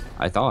nerves.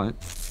 I thought.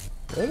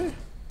 Really?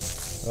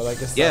 Well, I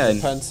guess Yeah, that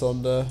depends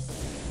on the...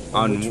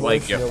 on, which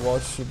like, version you're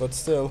watching, but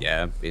still.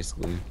 Yeah,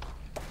 basically.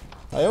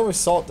 I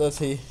always thought that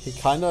he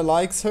kinda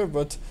likes her,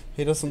 but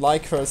he doesn't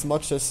like her as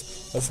much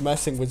as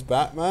messing with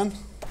Batman.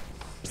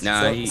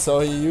 Nah, So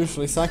he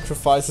usually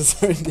sacrifices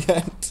her in the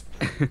end.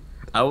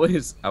 I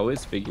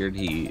always figured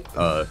he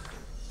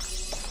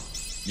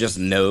just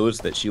knows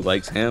that she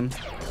likes him,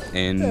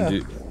 and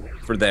Yeah.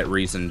 for that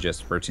reason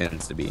just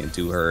pretends to be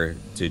into her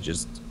to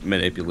just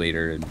manipulate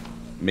her and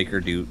make her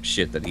do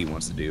shit that he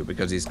wants to do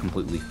because he's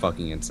completely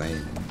fucking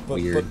insane. And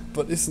weird.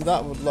 But isn't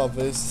that what love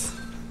is?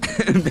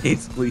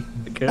 Basically,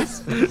 I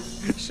guess.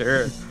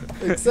 Sure.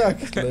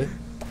 Exactly.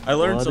 I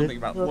learned something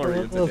about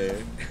Gloria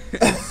today.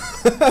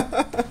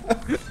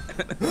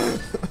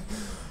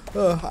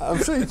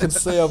 I'm sure you can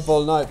stay up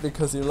all night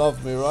because you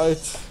love me,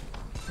 right?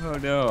 Oh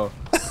no.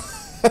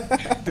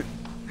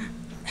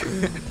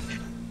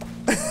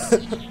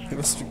 You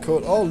must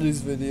record all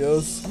these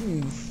videos.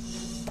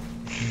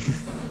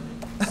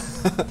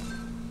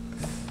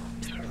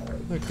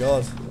 Oh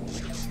god.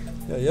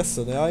 Yeah,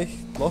 yesterday I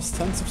lost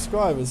 10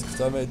 subscribers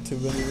because I made too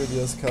many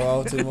videos come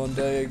out in one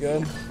day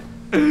again.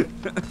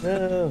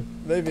 No.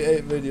 Maybe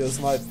 8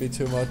 videos might be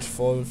too much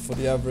for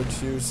the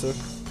average user.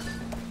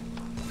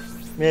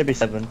 Maybe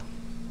 7.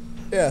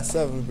 Yeah,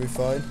 7 would be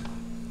fine.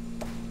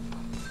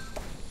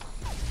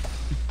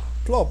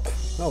 Plop.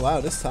 Oh wow,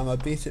 this time I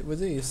beat it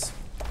with ease.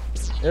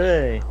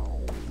 Hey.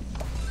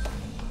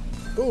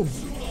 Boom.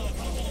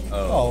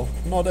 Oh,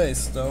 not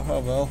ace though, oh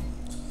well.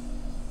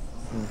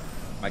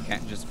 My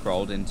cat just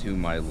crawled into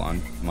my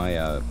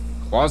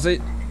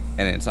closet,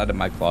 and inside of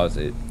my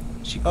closet,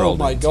 she Oh crawled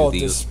my into god,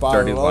 the this dirty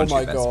spiral, oh laundry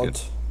my basket. god.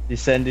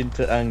 Descend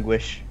into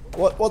anguish.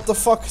 What the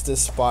fuck is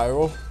this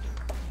spiral?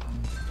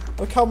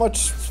 Look how much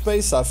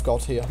space I've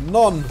got here.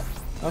 None!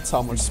 That's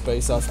how much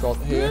space I've got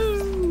here.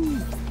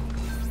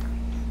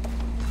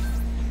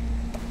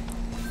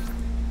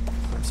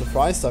 I'm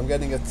surprised I'm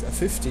getting a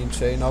 15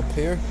 chain up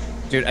here.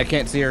 Dude, I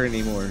can't see her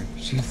anymore.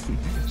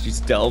 She's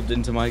delved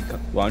into my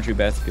laundry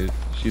basket.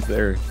 She's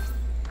there.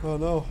 Oh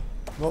no,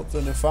 not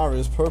the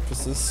nefarious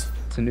purposes.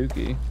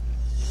 Tanuki,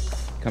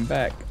 come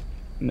back.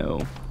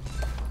 No.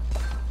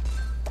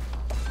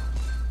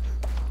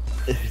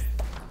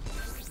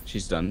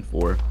 She's done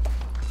for.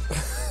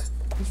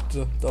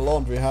 The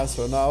laundry has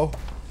her now.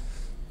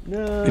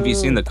 No. Have you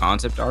seen the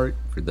concept art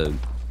for the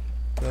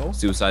No,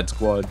 Suicide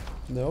Squad?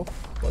 no,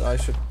 but I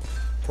should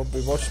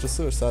probably watch the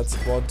Suicide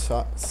Squad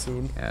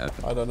soon. Yeah.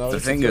 I don't know. The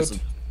is it thing is, good?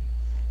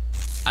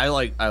 I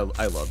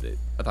loved it.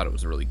 I thought it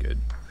was really good.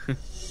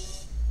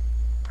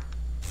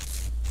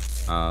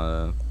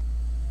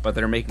 But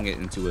they're making it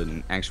into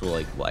an actual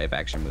like live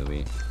action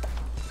movie.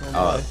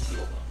 Oh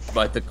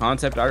But the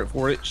concept art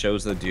for it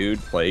shows the dude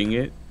playing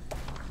it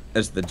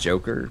as the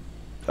Joker,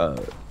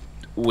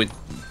 with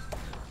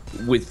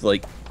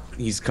like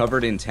he's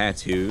covered in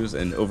tattoos,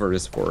 and over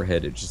his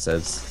forehead it just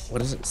says, what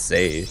does it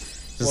say?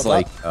 Just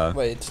Well, like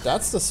wait,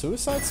 that's the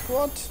Suicide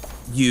Squad?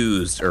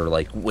 used or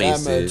like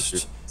wasted. Damaged. Or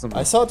something.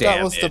 I thought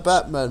that was the Damaged.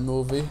 Batman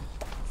movie.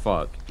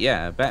 Fuck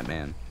yeah,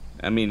 Batman.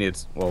 I mean,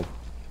 it's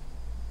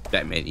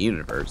Batman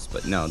universe,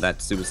 but no,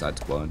 that's Suicide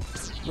Squad.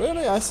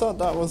 Really? I thought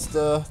that was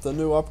the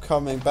new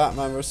upcoming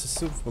Batman vs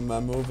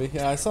Superman movie.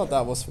 Yeah, I thought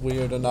that was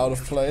weird and out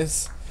of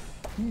place.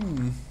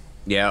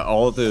 Yeah,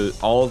 all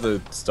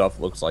the stuff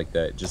looks like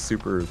that, just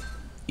super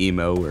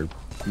emo or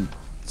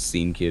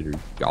scene kid or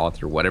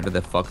goth or whatever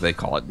the fuck they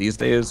call it these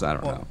days. I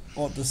don't know.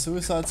 What, the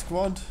Suicide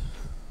Squad?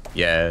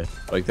 Yeah,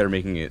 like they're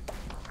making it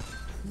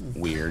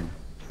weird,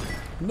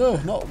 No,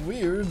 not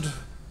weird.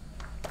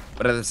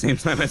 but at the same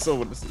time, I still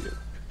want to see it.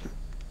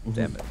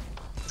 Damn it.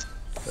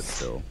 But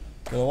still.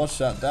 Gotta watch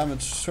that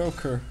damaged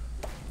Joker.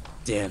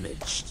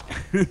 Damaged.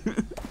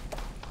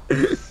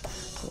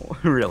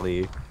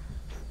 Really?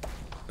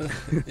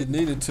 It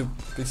needed to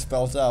be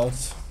spelled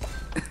out.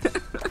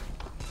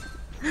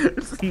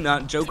 It's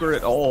not Joker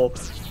at all.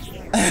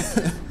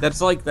 That's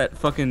like that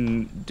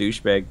fucking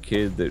douchebag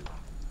kid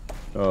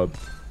that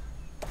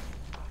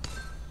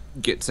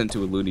gets sent to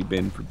a loony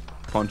bin for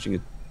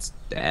punching his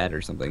dad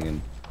or something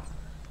and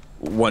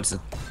wants to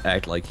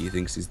act like he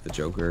thinks he's the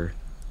Joker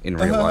in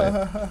real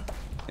life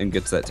and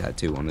gets that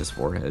tattoo on his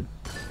forehead.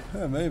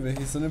 Yeah, maybe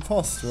he's an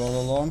imposter all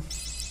along.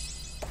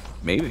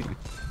 Maybe.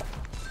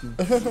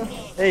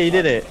 Hey, you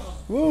did it.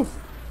 Woo!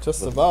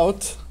 Just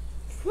about.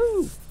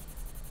 Woo.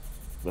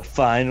 The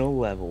final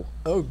level.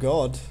 Oh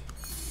god.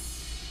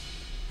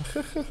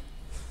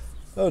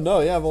 Oh no,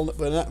 yeah, well,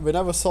 we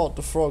never saw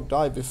the frog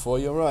die before,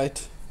 you're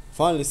right.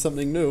 Finally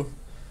something new.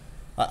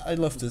 I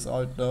love this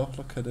art though,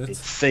 look at It's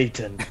it.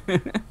 Satan.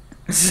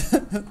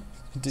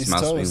 These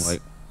Smells being toes.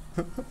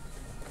 like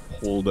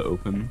hold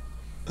open.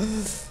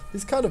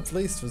 He's kind of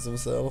pleased with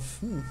himself.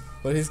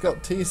 But he's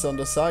got teeth on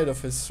the side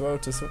of his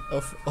throat,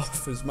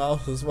 of his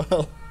mouth as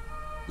well.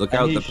 Look And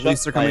out, he's the police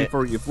shot are coming by-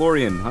 for you,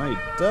 Florian. Hide.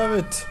 Damn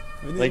it!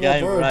 We need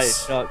Like more I'm right,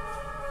 birds. shot.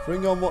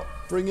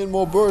 Bring in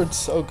more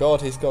birds. Oh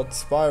god, he's got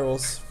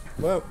spirals.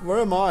 Where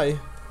am I?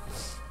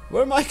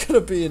 Where am I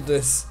gonna be in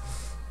this?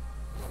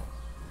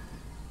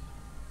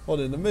 What,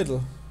 in the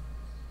middle?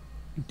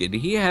 Did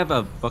he have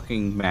a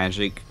fucking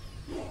magic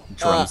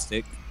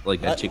drumstick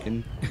like a I-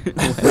 chicken?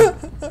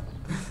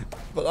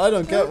 But I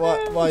don't get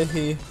why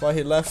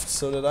he left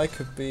so that I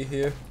could be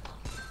here.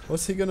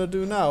 What's he gonna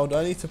do now? Do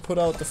I need to put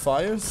out the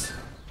fires?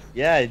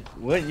 Yeah,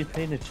 weren't you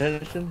paying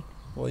attention?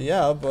 Well,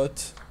 yeah,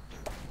 but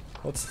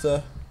what's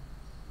the?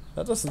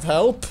 That doesn't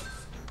help.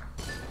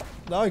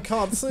 Now I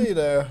can't see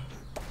there.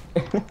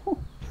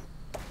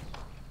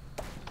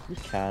 You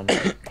can.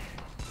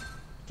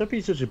 Don't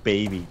be such a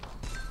baby.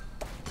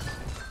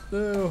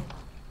 No.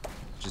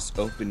 Just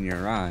open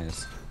your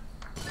eyes.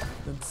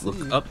 Let's see.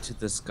 Look up to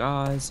the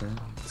skies and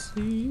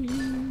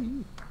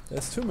see.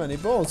 There's too many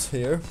balls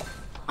here.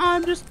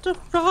 I'm just a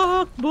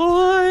frog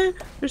boy.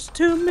 There's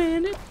too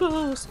many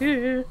balls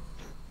here.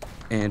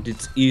 And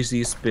it's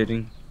easy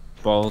spitting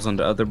balls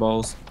onto other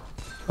balls.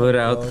 Put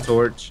out the God.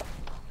 torch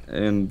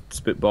and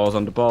spit balls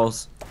onto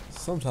balls.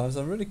 Sometimes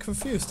I'm really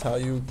confused how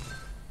you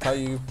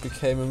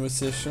became a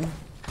musician.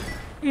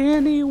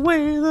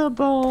 Anyway, the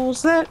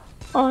balls that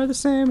are the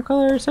same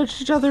color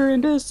touch each other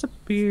and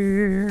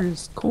disappear.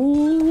 It's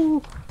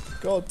cool.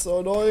 God, so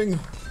annoying.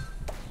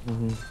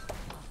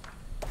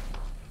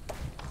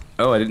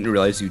 Oh, I didn't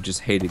realize you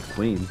just hated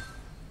Queen.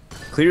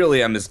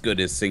 Clearly, I'm as good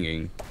as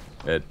singing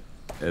as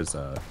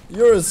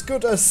You're as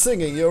good as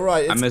singing. You're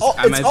right. It's, I'm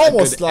it's as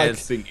almost good like as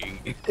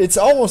singing. it's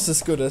almost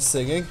as good as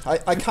singing.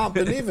 I can't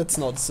believe it's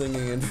not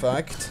singing. In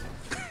fact.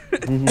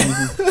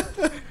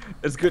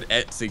 As good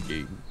at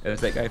singing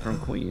as that guy from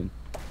Queen.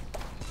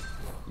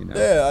 You know,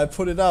 Yeah, I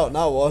put it out.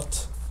 Now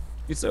what?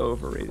 he's so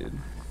overrated.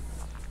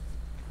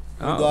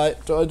 Do I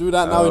do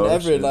that now in Oh,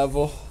 every shit.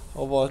 level,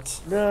 or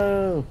what?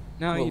 No.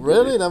 No, Well, you did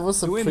really? it. That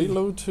was a You win.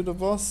 prelude to the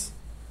boss.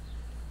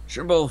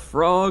 Jumbo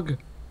frog.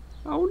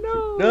 Oh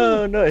no.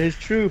 No, no, his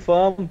true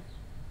form.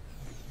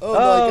 Oh my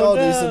god,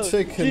 no. he's a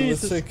chicken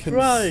Jesus with chickens.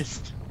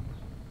 Christ.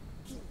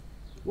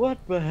 What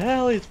the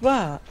hell is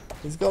that?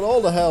 He's got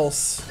all the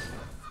health.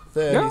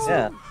 There, No. he's...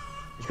 Yeah.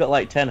 He's got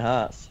like 10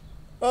 hearts.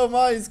 Oh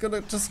my, he's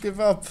gonna just give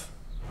up.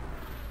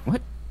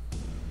 What?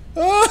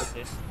 Ah!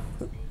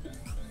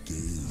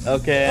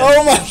 Okay.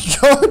 Oh my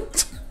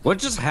god! What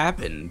just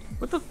happened?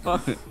 What the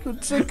fuck? The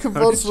chicken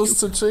How boss did was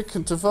the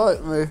chicken to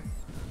fight me.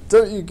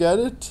 Don't you get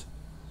it?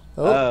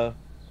 Oh, Oh.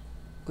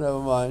 never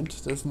mind.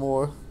 There's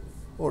more.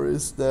 Or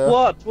is there?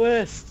 What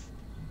twist?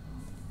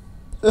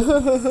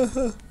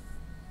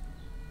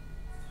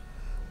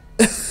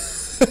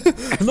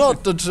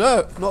 Not the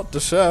chef. Not the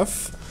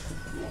chef.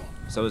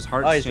 So his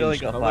heart Oh, he's changed really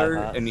got 5 color,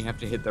 hearts. and you have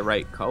to hit the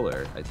right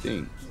color, I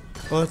think.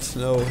 What?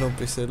 No, don't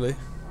be silly.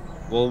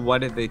 Well, why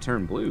did they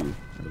turn blue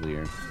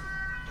earlier?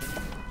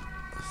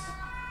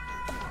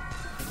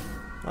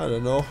 I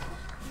don't know.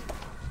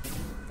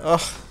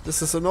 Ugh,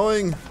 this is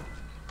annoying.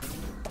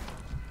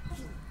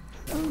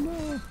 Oh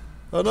no.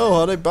 Oh no,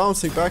 are they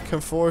bouncing back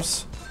and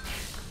forth?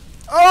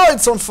 Oh,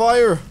 it's on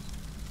fire!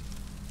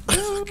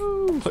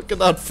 Look at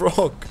that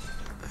frog.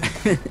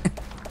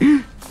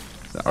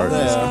 The art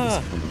is-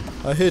 Ah.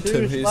 I hit Too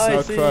him, he's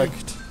now spicy.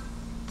 cracked.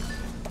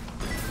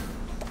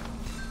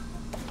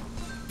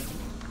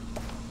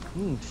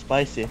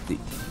 Spicy.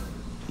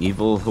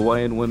 Evil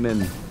Hawaiian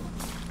women.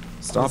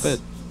 Stop Yes.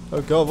 it.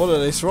 Oh god, what are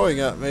they throwing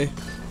at me?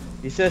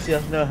 He says he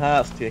has no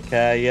hearts to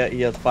carry, yet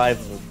he has 5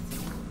 of them.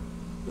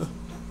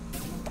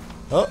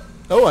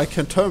 Oh, I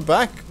can turn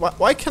back?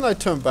 Why can I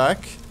turn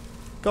back?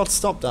 God,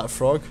 stop that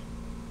frog.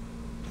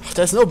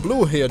 There's no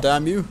blue here,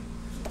 damn you.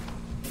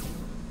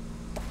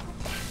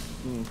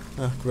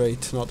 Ah,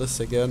 great, not this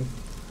again.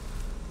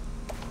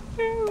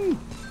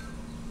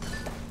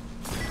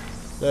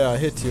 There, I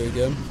hit you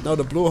again. Now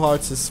the blue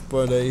hearts is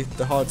where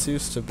the hearts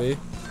used to be.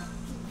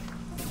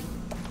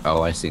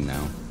 Oh, I see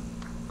now.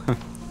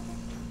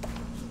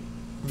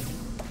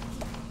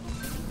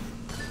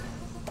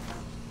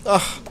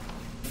 Ah,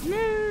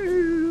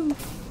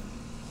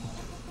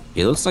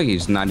 He looks like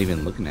he's not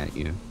even looking at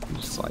you. He's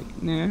just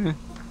like, nah.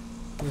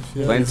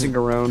 yeah. Glancing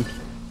around.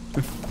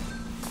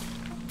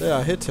 There,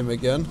 I hit him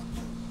again.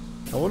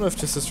 I wonder if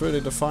this is really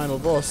the final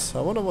boss.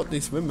 I wonder what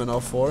these women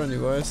are for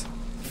anyways.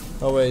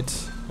 Oh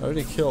wait, I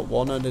already killed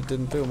one and it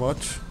didn't do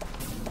much.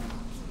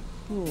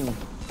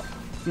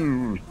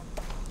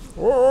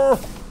 Oh!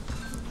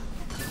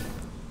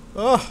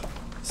 Ah,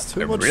 it's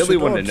too I much really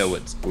want to dodge. know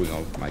what's going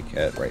on with my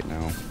cat right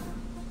now.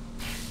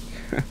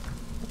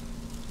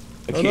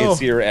 I Oh, can't no.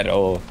 see her at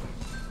all.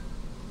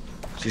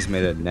 She's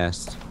made a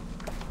nest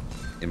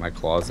in my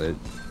closet.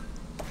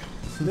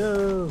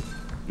 No.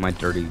 My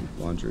dirty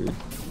laundry.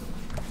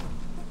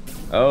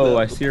 Oh,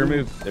 I see her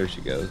move. There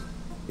she goes.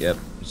 Yep,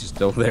 she's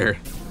still there.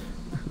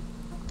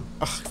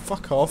 Ugh,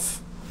 fuck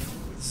off.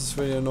 This is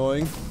really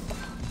annoying.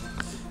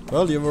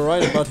 Well, you were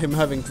right about him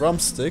having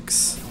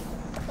drumsticks.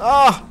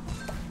 Ah!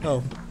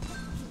 Oh.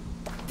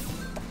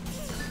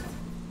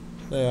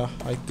 There,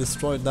 I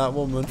destroyed that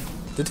woman.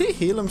 Did he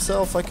heal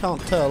himself? I can't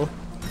tell.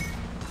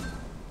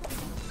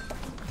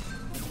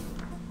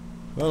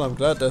 Well, I'm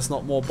glad there's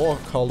not more ball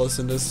colors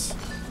in this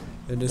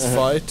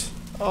fight.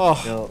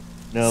 Oh,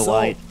 No So-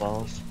 white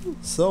balls.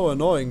 so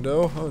annoying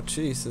though. Oh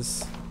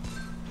Jesus.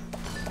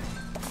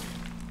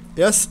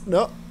 Yes,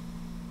 no.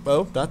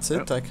 Oh, that's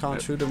it. I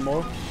can't shoot him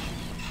more.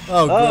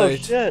 Oh, Oh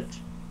great. shit.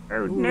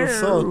 Oh Who would've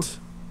thought?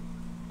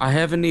 I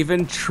have an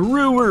even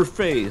truer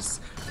face.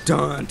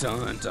 Dun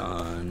dun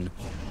dun.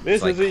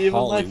 This like isn't even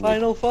Hollywood. my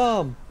final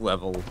form.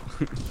 Level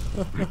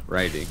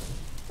writing.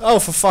 Oh,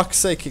 for fuck's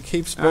sake, it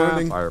keeps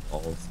burning.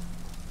 Fireballs.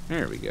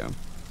 There we go.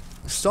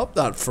 Stop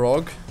that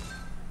frog.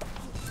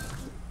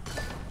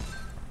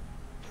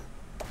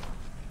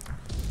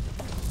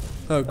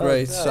 Oh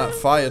great, God. that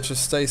fire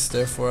just stays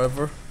there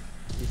forever.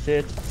 He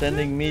said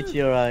sending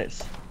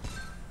meteorites.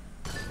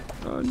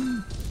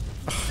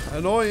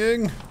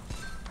 Annoying.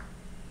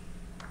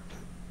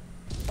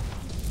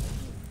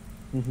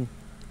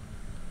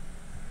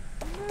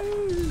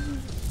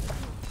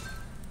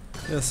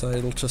 Yes,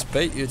 it'll just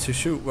bait you to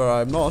shoot where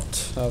I'm not.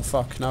 Oh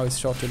fuck, now he's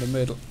shot in the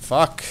middle.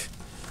 Fuck.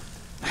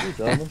 He's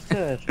almost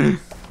dead.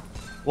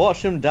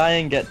 Watch him die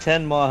and get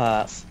 10 more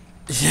hearts.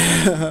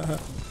 Yeah.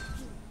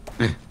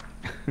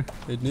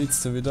 It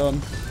needs to be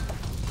done.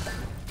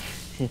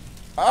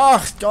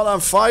 Ah, goddamn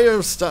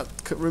fires that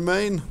could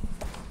remain.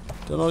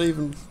 They're not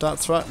even that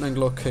threatening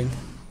looking.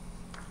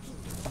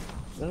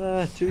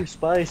 Ah, too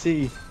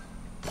spicy.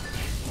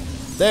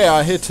 There,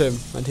 I hit him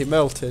and he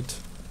melted.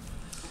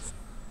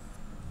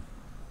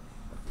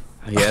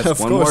 He has Of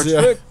one course, more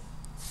yeah. trick.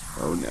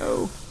 Oh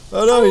no.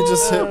 Oh no, he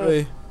just hit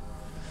me.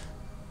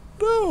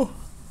 No.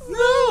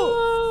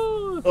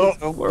 No! Oh,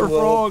 Poor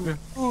frog.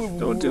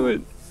 Don't do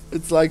it.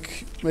 It's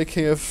like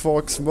making a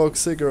frog smoke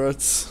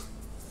cigarettes.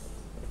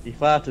 He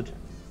farted.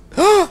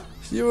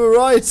 You were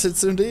right,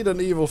 it's indeed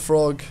an evil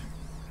frog.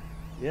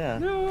 Yeah.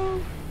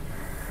 No.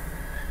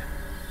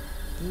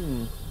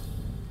 Hmm.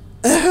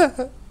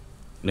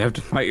 You have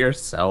to fight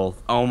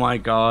yourself. Oh my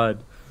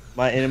god.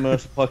 My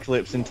innermost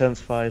apocalypse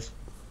intensifies.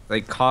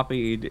 They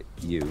copied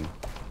you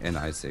and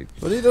Isaac.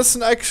 But he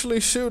doesn't actually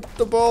shoot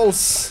the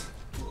balls.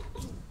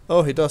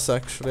 Oh, he does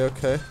actually,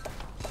 okay.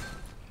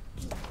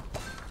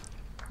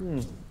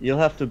 You'll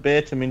have to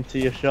bait him into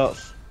your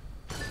shots.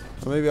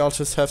 Or maybe I'll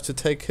just have to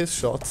take his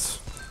shots.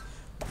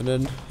 And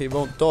then he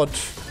won't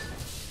dodge.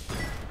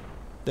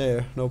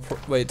 There,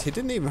 wait, he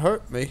didn't even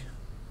hurt me.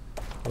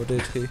 Or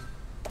did he?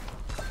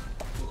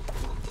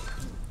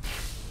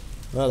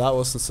 Well, that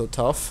wasn't so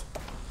tough.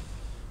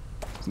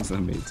 This is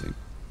amazing.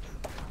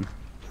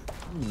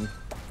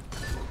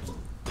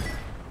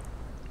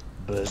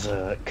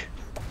 Berserk.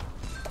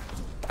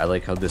 I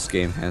like how this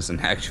game has an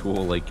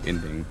actual like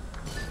ending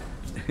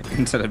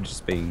instead of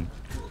just being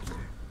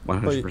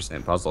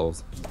 100%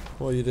 puzzles.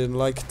 Well, you didn't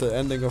like the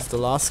ending of the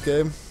last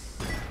game?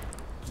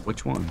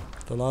 Which one?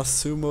 The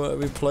last sumo that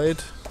we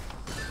played?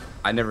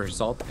 I never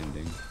saw the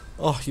ending.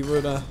 Oh, you were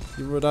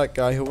that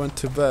guy who went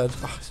to bed.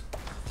 Oh,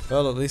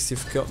 well, at least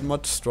you've gotten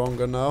much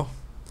stronger now.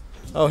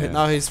 Oh, Yeah.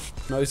 now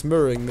he's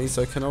mirroring me,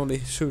 so I can only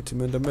shoot him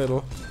in the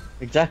middle.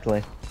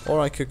 Exactly. Or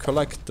I could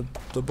collect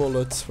the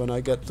bullets when I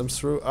get them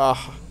through.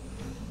 Ah,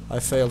 I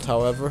failed,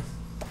 however.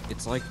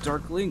 It's like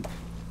Dark Link.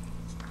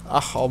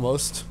 Ah,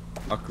 almost.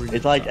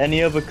 It's like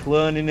any other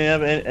clone in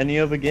any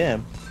other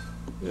game.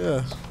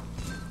 Yeah.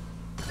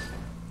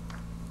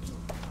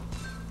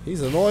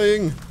 He's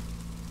annoying.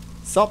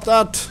 Stop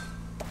that.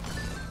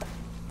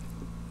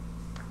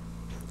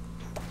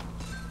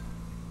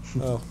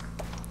 Oh.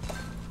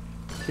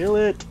 Kill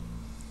it.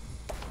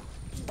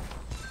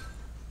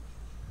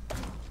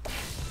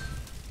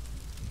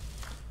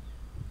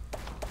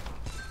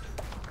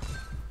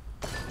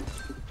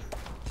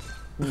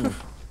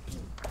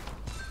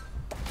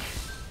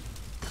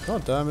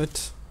 God damn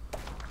it.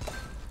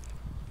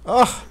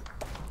 Ah!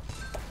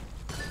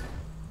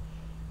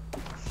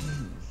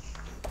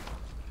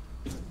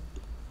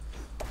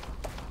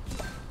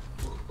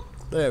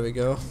 There we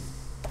go.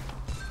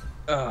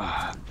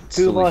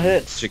 Two more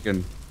hits.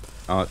 Chicken.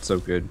 Oh, it's so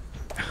good.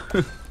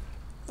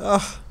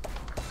 Ah!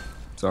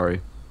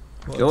 Sorry.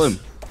 What? Kill him.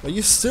 Are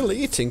you still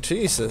eating?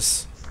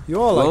 Jesus.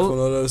 You are like Well- one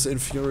of those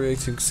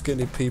infuriating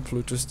skinny people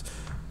who just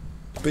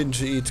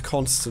binge eat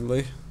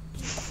constantly.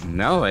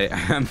 No,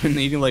 I've been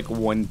eating like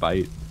one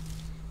bite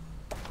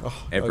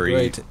Oh, every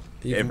great.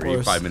 Even every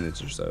worse. 5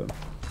 minutes or so.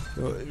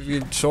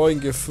 You're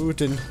enjoying your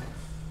food in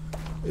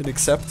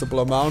acceptable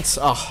amounts.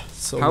 Ah,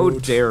 so How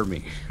rude. dare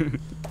me?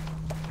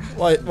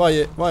 Why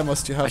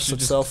must you I have should such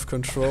just-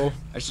 self-control?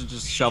 I should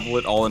just shovel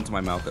it all into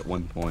my mouth at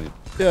one point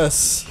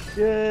Yes.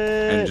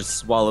 Yeah. and just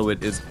swallow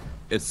it as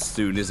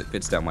soon as it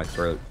fits down my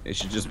throat. It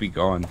should just be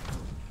gone.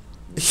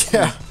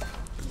 Yeah.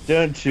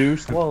 Don't chew,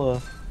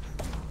 swallow.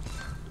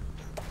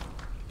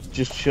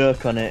 Just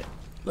choke on it.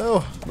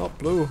 No, not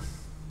blue.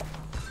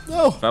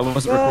 No. If I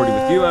wasn't recording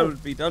with you, I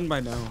would be done by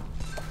now.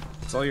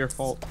 It's all your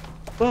fault.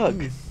 Fuck.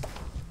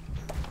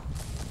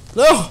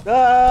 No.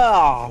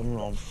 Ah!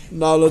 No.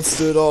 Now let's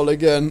do it all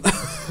again.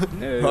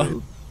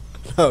 No.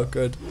 Oh,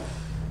 good.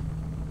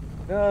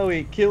 No,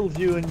 it kills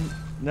you and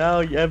now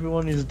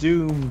everyone is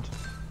doomed.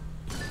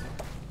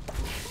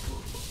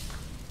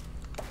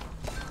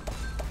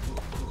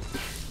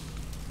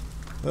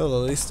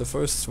 Well, at least the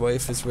first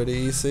wave is really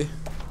easy.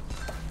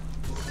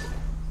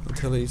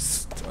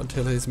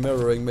 Until he's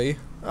mirroring me.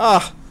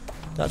 Ah!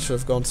 That should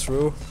have gone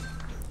through.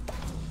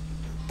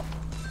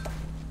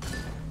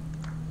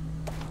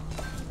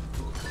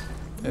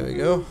 There we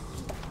go.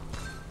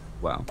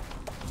 Wow.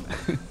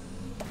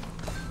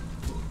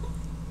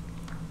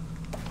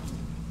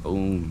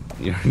 Boom.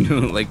 You're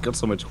doing like got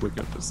so much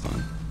quicker this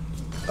time.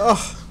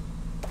 Oh!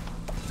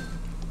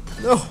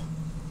 No!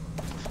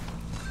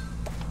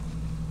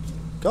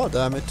 God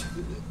damn it.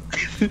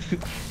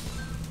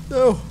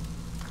 No!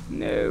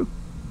 No.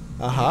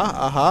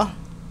 Aha.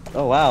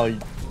 Oh wow, you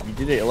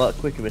did it a lot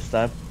quicker this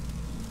time.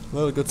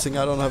 Well, good thing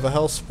I don't have a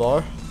health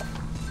bar.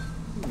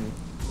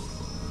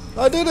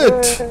 I did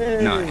it!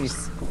 Yay!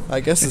 Nice. I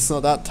guess it's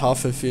not that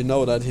tough if you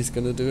know that he's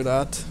gonna do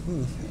that.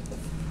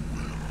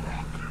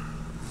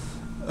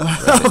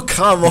 Oh,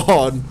 come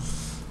on!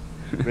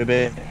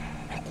 Ribbit.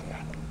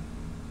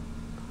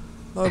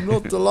 I'm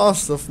not the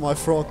last of my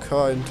frog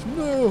kind.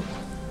 No!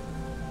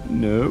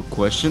 No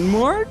question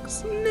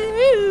marks?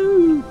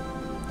 No.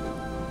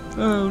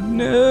 Oh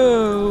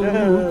no.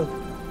 No.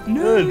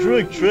 No.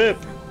 Drug trip.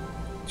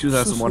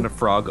 2001 A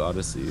Frog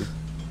Odyssey.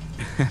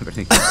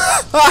 Happening.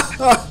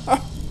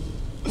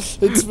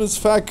 It's Miss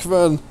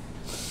Pac-Man!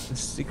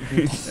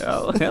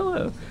 Oh,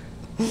 hello.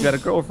 You got a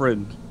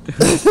girlfriend.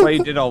 That's why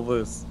you did all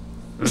this.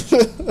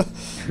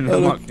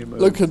 Oh,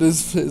 look at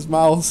his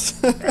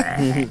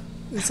mouth.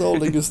 He's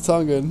holding his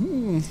tongue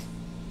in.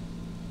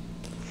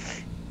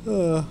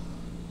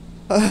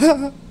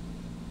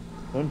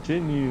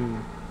 Continue.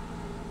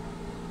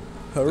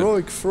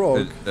 Heroic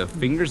frog. The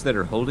fingers that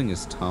are holding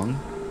his tongue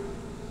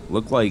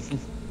look like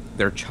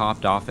they're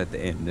chopped off at the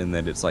end and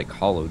then it's like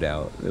hollowed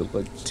out. They look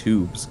like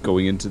tubes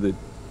going into the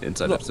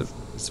inside of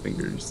his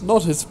fingers.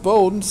 Not his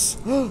bones.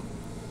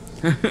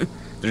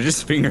 They're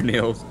just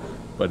fingernails,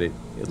 but it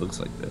It looks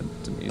like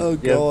that to me. Oh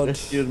Yeah, god.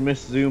 rescued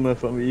Miss Zuma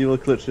from the evil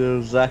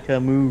clutches of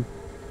Zakamu.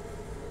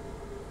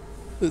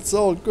 It's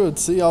all good.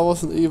 See, I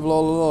wasn't evil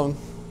all along.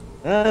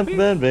 And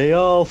then they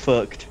all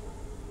fucked.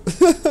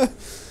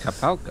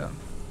 Kapalka.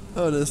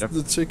 Oh, there's Yep.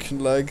 the chicken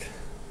leg.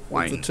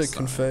 With the Wine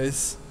chicken side.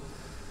 face.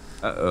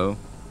 Uh-oh.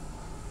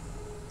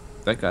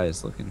 That guy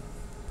is looking.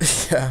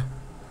 Yeah.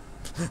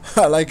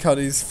 I like how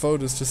these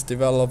photos just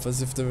develop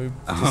as if they were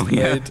Oh, just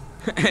yeah. made.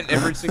 And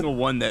every single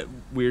one, that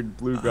weird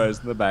blue guy's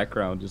in the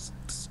background just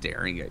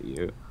staring at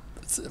you.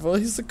 Well,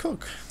 he's the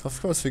cook.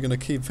 Of course we're gonna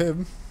keep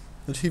him.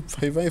 And he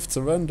may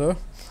surrender.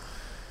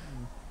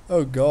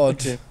 Oh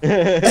god.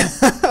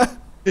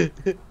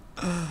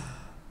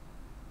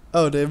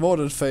 Oh, they're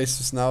modern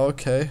faces now,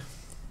 okay.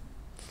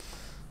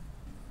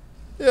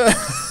 Yeah.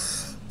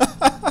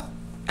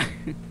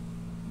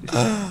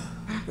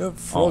 Yep,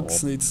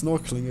 frogs need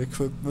snorkeling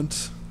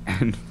equipment.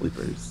 And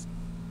flippers.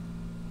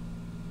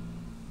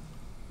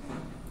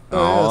 Oh,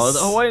 Oh, yes. the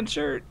Hawaiian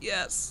shirt,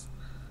 yes.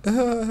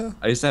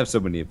 I used to have so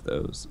many of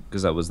those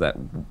because I was that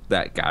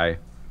guy.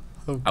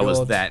 Oh god. I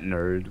was that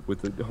nerd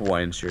with the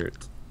Hawaiian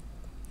shirt.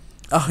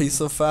 Oh, he's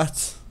so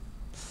fat.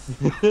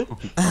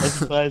 I'm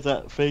surprised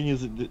that thing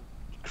isn't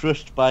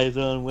crushed by his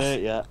own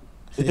weight yet.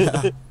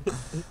 Yeah.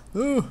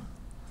 Ooh.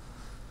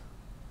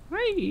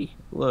 Hey,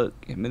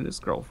 look, him and his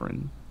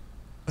girlfriend.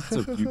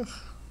 So cute.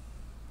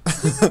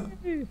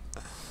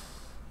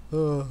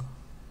 Oh.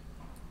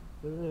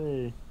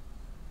 Hey.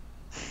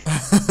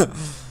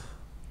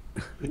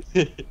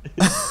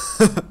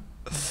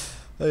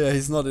 Oh yeah,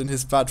 he's not in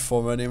his bad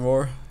form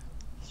anymore.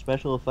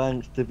 Special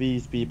thanks to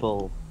these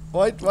people.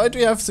 Why do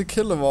we have to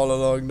kill him all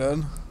along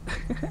then?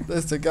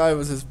 There's the guy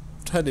with his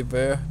teddy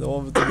bear, the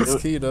one with the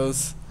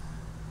mosquitoes.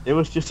 It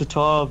was just a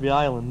tour of the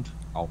island.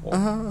 Oh,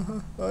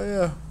 Oh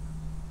yeah.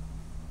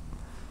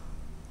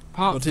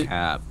 pop But he-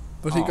 cap.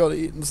 But he Aw. got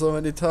eaten so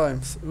many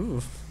times.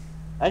 Ooh,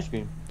 Ice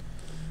cream.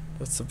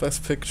 that's the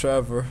best picture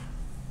ever.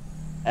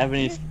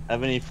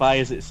 Ebony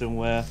fires it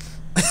somewhere.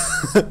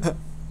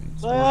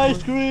 My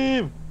ice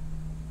cream!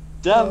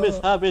 Damn this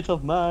habit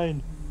of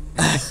mine.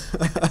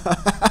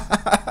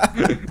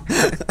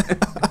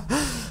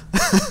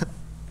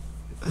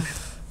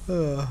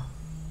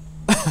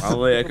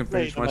 Finally, I can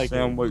Wait, finish oh my my God.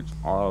 sandwich.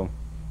 Oh,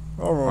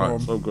 Oh,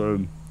 so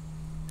good.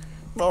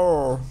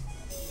 oh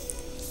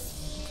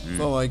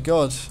my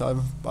god,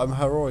 I'm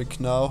heroic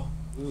now.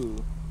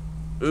 Ooh,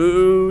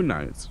 Ooh,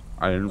 nice.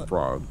 Iron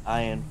frog.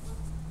 iron.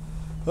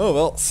 Oh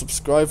well,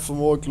 subscribe for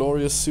more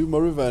glorious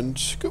Zumas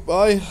Revenge.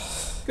 Goodbye.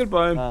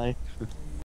 Goodbye. Bye.